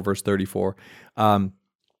 24, verse 34. And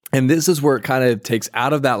this is where it kind of takes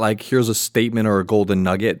out of that, like, here's a statement or a golden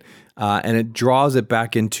nugget, and it draws it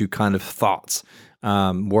back into kind of thoughts.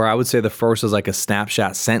 where I would say the first is like a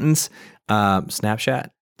snapshot sentence,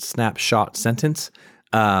 snapshot sentence.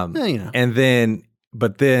 And then,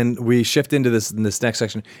 but then we shift into this next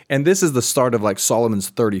section, and this is the start of like Solomon's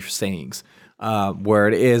 30 sayings, where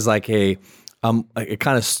it is like it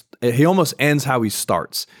kind of, he almost ends how he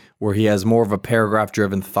starts, where he has more of a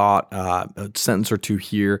paragraph-driven thought, a sentence or two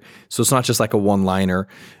here. So it's not just like a one-liner.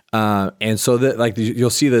 And so that, like,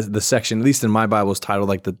 you'll see the section, at least in my Bible, is titled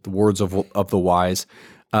like the words of the wise.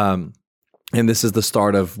 And this is the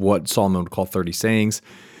start of what Solomon would call 30 sayings.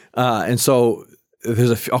 And so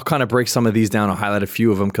I'll kind of break some of these down. I'll highlight a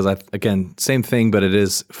few of them because again, same thing, but it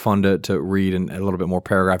is fun to read and a little bit more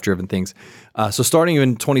paragraph-driven things. So starting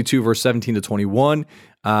in 22, verse 17 to 21,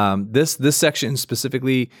 this section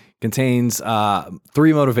specifically contains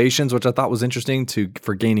 3 motivations, which I thought was interesting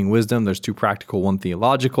for gaining wisdom. There's 2 practical, 1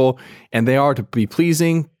 theological, and they are to be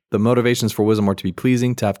pleasing. The motivations for wisdom are to be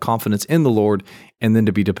pleasing, to have confidence in the Lord, and then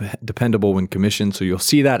to be dependable when commissioned. So you'll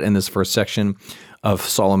see that in this first section of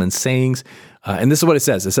Solomon's sayings. And this is what it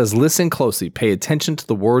says. It says, "Listen closely, pay attention to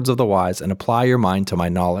the words of the wise, and apply your mind to my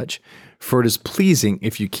knowledge. For it is pleasing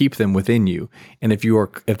if you keep them within you, and if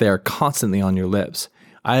they are constantly on your lips.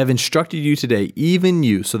 I have instructed you today, even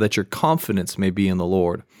you, so that your confidence may be in the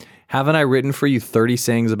Lord. Haven't I written for you 30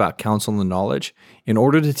 sayings about counsel and knowledge, in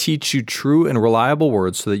order to teach you true and reliable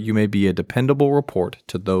words, so that you may be a dependable report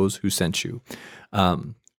to those who sent you?"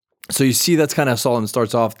 So you see, that's kind of Solomon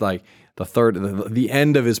starts off like the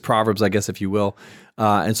end of his Proverbs, I guess, if you will.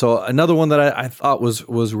 And so another one that I thought was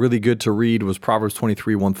really good to read was Proverbs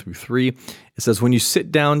 23, 1 through 3. It says, "When you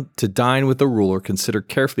sit down to dine with the ruler, consider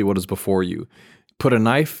carefully what is before you. Put a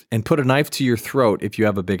knife to your throat if you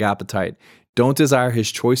have a big appetite. Don't desire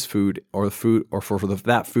his choice food, or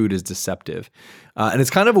that food is deceptive." And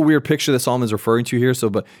it's kind of a weird picture that Solomon's referring to here. So,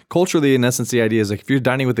 but culturally, in essence, the idea is like if you're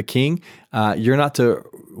dining with the king, you're not to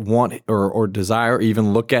want or desire or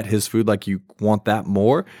even look at his food like you want that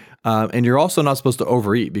more. And you're also not supposed to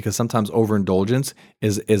overeat, because sometimes overindulgence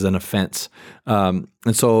is an offense. And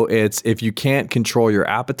so it's, if you can't control your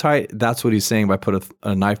appetite, that's what he's saying by put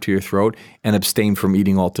a knife to your throat and abstain from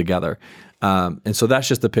eating altogether. And so that's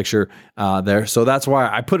just the picture there. So that's why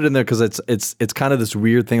I put it in there, because it's kind of this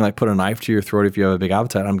weird thing, like put a knife to your throat if you have a big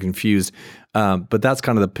appetite. I'm confused, but that's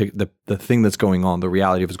kind of the thing that's going on, the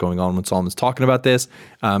reality of what's going on when Solomon's talking about this.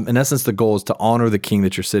 In essence, the goal is to honor the king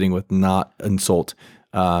that you're sitting with, not insult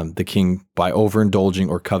the king by overindulging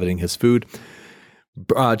or coveting his food.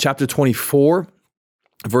 Chapter 24.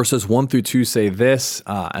 Verses 1 through 2 say this,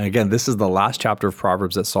 and again, this is the last chapter of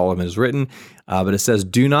Proverbs that Solomon has written, but it says,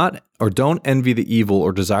 don't envy the evil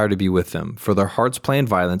or desire to be with them, for their hearts plan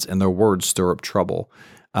violence and their words stir up trouble.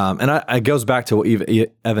 And it goes back to what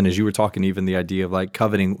Evan, as you were talking, even the idea of like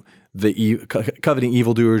coveting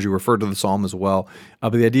evildoers. You referred to the psalm as well,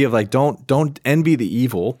 but the idea of like don't envy the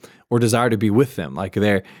evil or desire to be with them. Like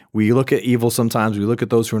we look at evil sometimes. We look at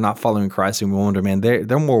those who are not following Christ, and we wonder, man,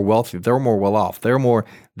 they're more wealthy, they're more well off, they're more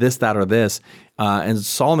this, that, or this. And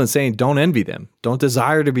Solomon's saying, don't envy them, don't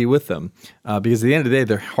desire to be with them, because at the end of the day,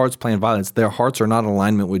 their hearts plan violence. Their hearts are not in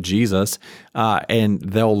alignment with Jesus, and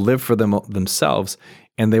they'll live for themselves.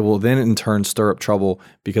 And they will then in turn stir up trouble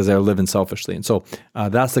because they're living selfishly. And so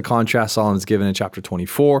that's the contrast Solomon's given in chapter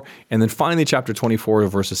 24. And then finally, chapter 24,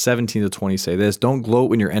 verses 17 to 20 say this: "Don't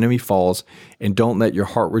gloat when your enemy falls, and don't let your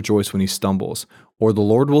heart rejoice when he stumbles, or the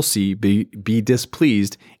Lord will see, be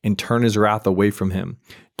displeased, and turn his wrath away from him.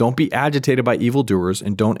 Don't be agitated by evildoers,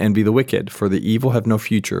 and don't envy the wicked, for the evil have no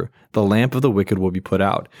future. The lamp of the wicked will be put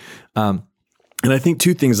out." And I think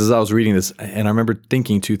 2 things as I was reading this, and I remember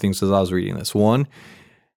thinking 2 things as I was reading this. One,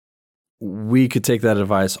 we could take that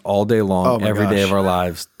advice all day long, every day of our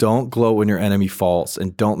lives. Don't gloat when your enemy falls,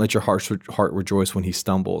 and don't let your heart rejoice when he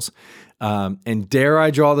stumbles. And dare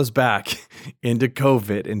I draw this back into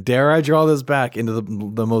COVID, and dare I draw this back into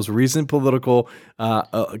the most recent political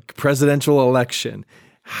presidential election.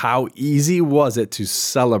 How easy was it to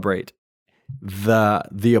celebrate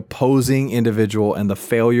the opposing individual and the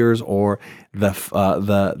failures or the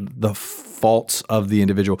faults of the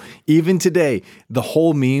individual? Even today, the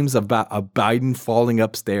whole memes about Biden falling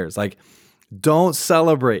upstairs, like, don't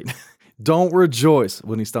celebrate, don't rejoice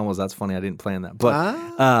when he stumbles. That's funny. I didn't plan that,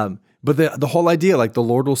 but the whole idea, like, the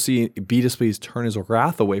Lord will see, be displeased, turn his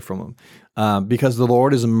wrath away from him, because the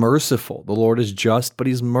Lord is merciful. The Lord is just, but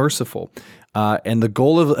he's merciful. And the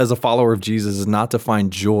goal as a follower of Jesus is not to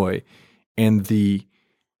find joy in the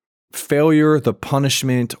failure, the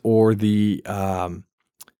punishment, or the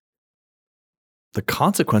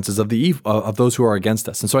consequences of the evil of those who are against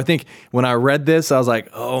us. And so I think when I read this, I was like,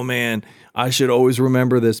 oh man, I should always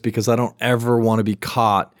remember this, because I don't ever want to be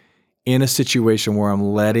caught in a situation where I'm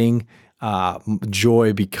letting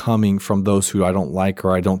joy be coming from those who I don't like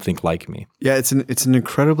or I don't think like me. Yeah, it's an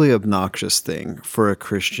incredibly obnoxious thing for a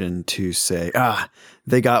Christian to say,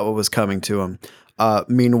 they got what was coming to them.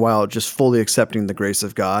 Meanwhile, just fully accepting the grace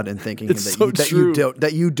of God and thinking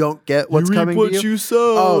that you don't get what's coming to you. You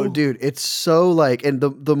sow. Oh, dude, it's so like, and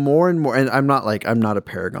the more and more, and I'm not a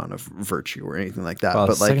paragon of virtue or anything like that. Wow,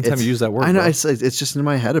 but like, second time you use that word. I know it's just in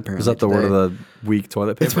my head apparently. Is that the word of the week?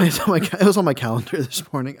 Toilet paper. It was on my calendar this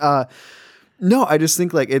morning. No, I just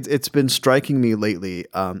think like it's been striking me lately,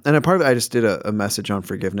 and a part of it, I just did a message on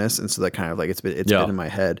forgiveness, and so that kind of like it's been in my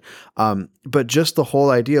head. But just the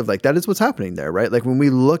whole idea of like that is what's happening there, right? Like when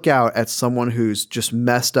we look out at someone who's just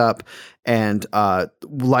messed up and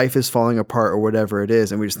life is falling apart or whatever it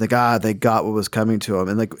is, and we just think they got what was coming to them,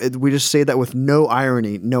 and like we just say that with no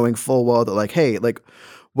irony, knowing full well that like, hey, like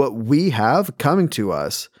what we have coming to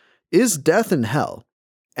us is death and hell.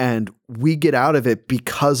 And we get out of it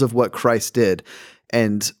because of what Christ did.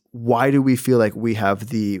 And why do we feel like we have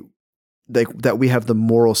that we have the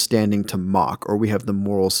moral standing to mock, or we have the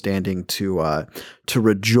moral standing to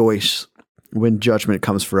rejoice when judgment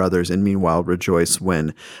comes for others, and meanwhile rejoice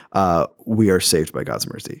when we are saved by God's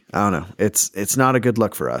mercy? I don't know. It's not a good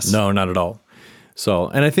look for us. No, not at all. So,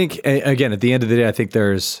 and I think again, at the end of the day, I think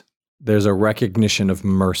there's a recognition of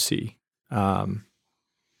mercy.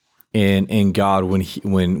 In God, when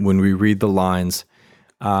we read the lines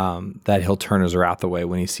that He'll turn His wrath away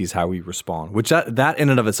when He sees how we respond, which that in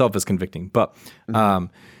and of itself is convicting. But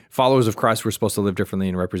followers of Christ, we're supposed to live differently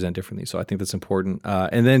and represent differently. So I think that's important.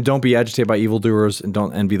 And then don't be agitated by evildoers and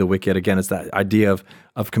don't envy the wicked. Again, it's that idea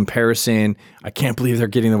of comparison. I can't believe they're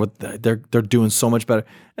getting what they're doing so much better.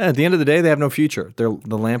 And at the end of the day, they have no future. The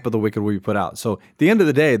lamp of the wicked will be put out. So at the end of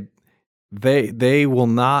the day, they will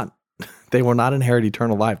not. They will not inherit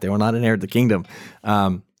eternal life. They will not inherit the kingdom.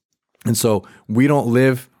 And so we don't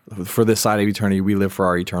live for this side of eternity. We live for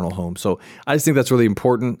our eternal home. So I just think that's really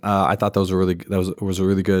important. I thought that was a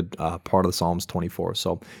really good part of the Psalms 24.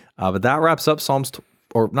 So, but that wraps up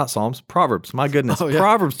Proverbs. My goodness,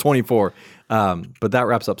 Proverbs 24. But that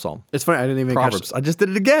wraps up Psalm. It's funny. I didn't even Proverbs. I just did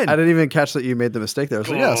it again. I didn't even catch that you made the mistake there. I was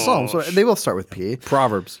like, Psalms. So they both start with P.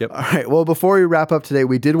 Proverbs. Yep. All right. Well, before we wrap up today,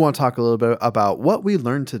 we did want to talk a little bit about what we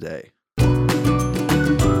learned today.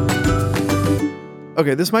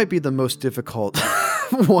 Okay, this might be the most difficult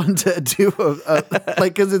one to do,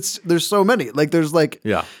 like, because there's so many. Like, there's like,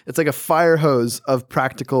 it's like a fire hose of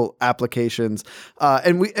practical applications.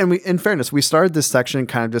 And we, in fairness, we started this section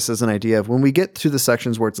kind of just as an idea of when we get to the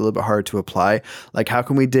sections where it's a little bit hard to apply, like how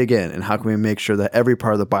can we dig in and how can we make sure that every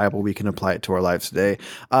part of the Bible we can apply it to our lives today.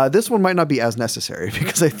 This one might not be as necessary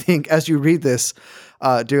because I think as you read this,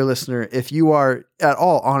 dear listener, if you are at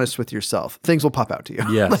all honest with yourself, things will pop out to you.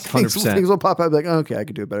 Yes, like 100%. Things will pop out like, okay, I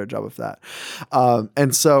could do a better job of that.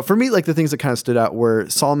 And so for me, like the things that kind of stood out were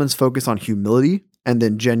Solomon's focus on humility and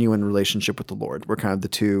then genuine relationship with the Lord were kind of the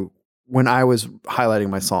two. When I was highlighting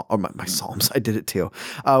my Psalms, I did it too.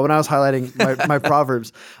 When I was highlighting my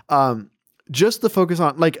Proverbs, just the focus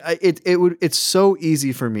on like it's so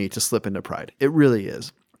easy for me to slip into pride. It really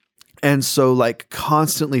is. And so like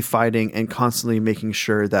constantly fighting and constantly making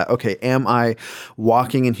sure that, okay, am I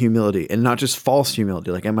walking in humility and not just false humility?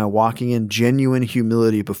 Like, am I walking in genuine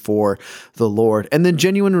humility before the Lord and then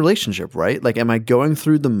genuine relationship, right? Like, am I going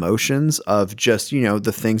through the motions of just,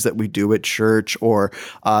 the things that we do at church or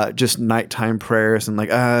just nighttime prayers and like,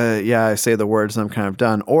 I say the words and I'm kind of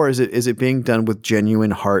done. Or is it being done with genuine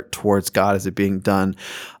heart towards God? Is it being done,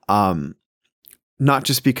 not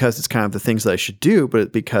just because it's kind of the things that I should do,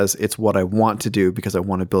 but because it's what I want to do because I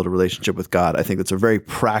want to build a relationship with God. I think that's a very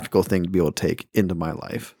practical thing to be able to take into my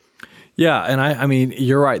life. Yeah. And I mean,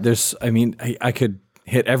 you're right. I could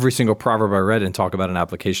hit every single proverb I read and talk about an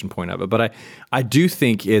application point of it, but I do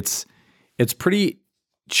think it's pretty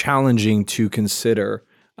challenging to consider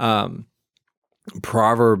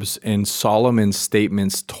Proverbs and Solomon's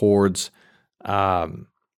statements towards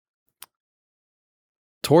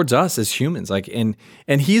us as humans. Like, and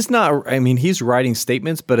he's not, he's writing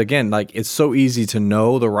statements, but again, like it's so easy to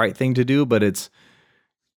know the right thing to do, but it's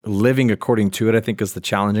living according to it, I think is the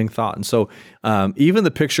challenging thought. And so, even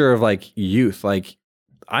the picture of like youth, like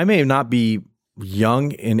I may not be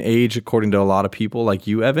young in age according to a lot of people like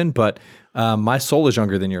you, Evan, but my soul is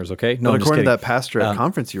younger than yours. Okay. No, according to that pastor at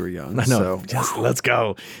conference, you were young. I know. So. Yes, let's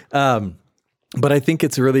go. But I think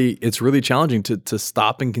it's really challenging to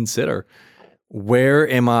stop and consider, where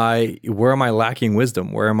am I lacking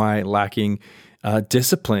wisdom? Where am I lacking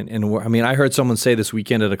discipline? And I heard someone say this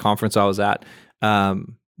weekend at a conference I was at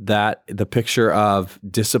that the picture of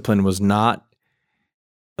discipline was not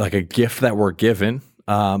like a gift that we're given,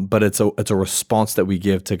 but it's a response that we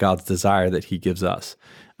give to God's desire that he gives us,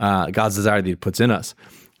 God's desire that he puts in us.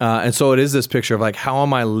 And so it is this picture of like, how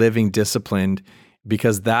am I living disciplined?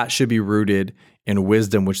 Because that should be rooted in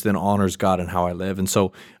wisdom, which then honors God in how I live. And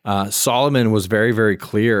so Solomon was very, very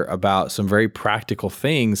clear about some very practical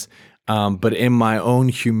things. But in my own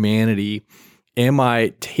humanity, am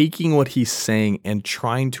I taking what he's saying and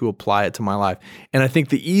trying to apply it to my life? And I think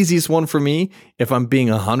the easiest one for me, if I'm being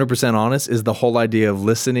 100% honest, is the whole idea of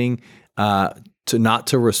listening to not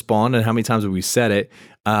to respond. And how many times have we said it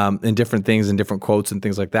in different things and different quotes and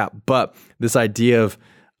things like that. But this idea of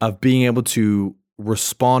being able to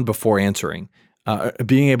respond before answering,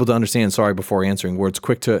 being able to understand sorry before answering, where it's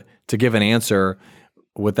quick to give an answer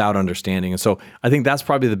without understanding. And so I think that's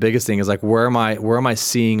probably the biggest thing, is like, where am I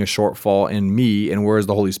seeing a shortfall in me, and where is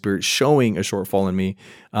the Holy Spirit showing a shortfall in me?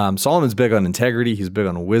 Solomon's big on integrity. He's big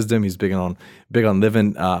on wisdom. He's big on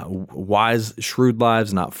living wise, shrewd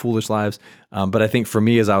lives, not foolish lives. But I think for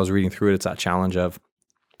me, as I was reading through it, it's that challenge of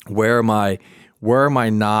where am I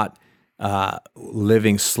not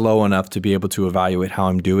living slow enough to be able to evaluate how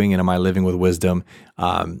I'm doing, and am I living with wisdom?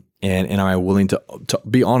 And am I willing to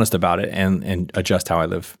be honest about it and adjust how I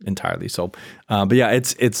live entirely? So, but yeah,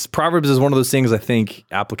 it's Proverbs is one of those things. I think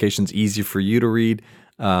application's easy for you to read,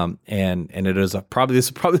 and it is probably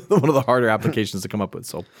one of the harder applications to come up with.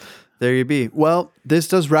 So, there you be. Well, this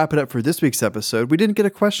does wrap it up for this week's episode. We didn't get a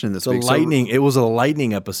question this week. It was a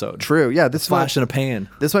lightning episode. True. Yeah. Flash in a pan.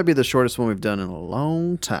 This might be the shortest one we've done in a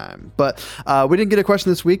long time. But we didn't get a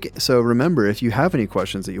question this week. So remember, if you have any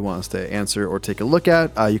questions that you want us to answer or take a look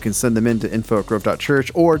at, you can send them in to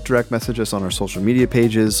info@grove.church or direct message us on our social media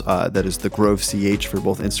pages. That is the Grove CH for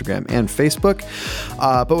both Instagram and Facebook.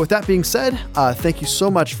 But with that being said, thank you so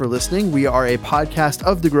much for listening. We are a podcast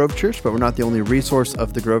of the Grove Church, but we're not the only resource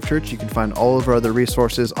of the Grove Church. You can find all of our other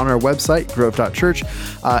resources on our website, grove.church.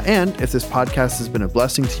 And if this podcast has been a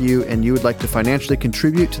blessing to you and you would like to financially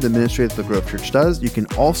contribute to the ministry that the Grove Church does, you can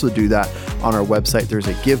also do that on our website. There's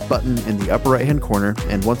a give button in the upper right-hand corner.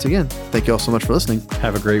 And once again, thank you all so much for listening.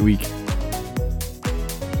 Have a great week.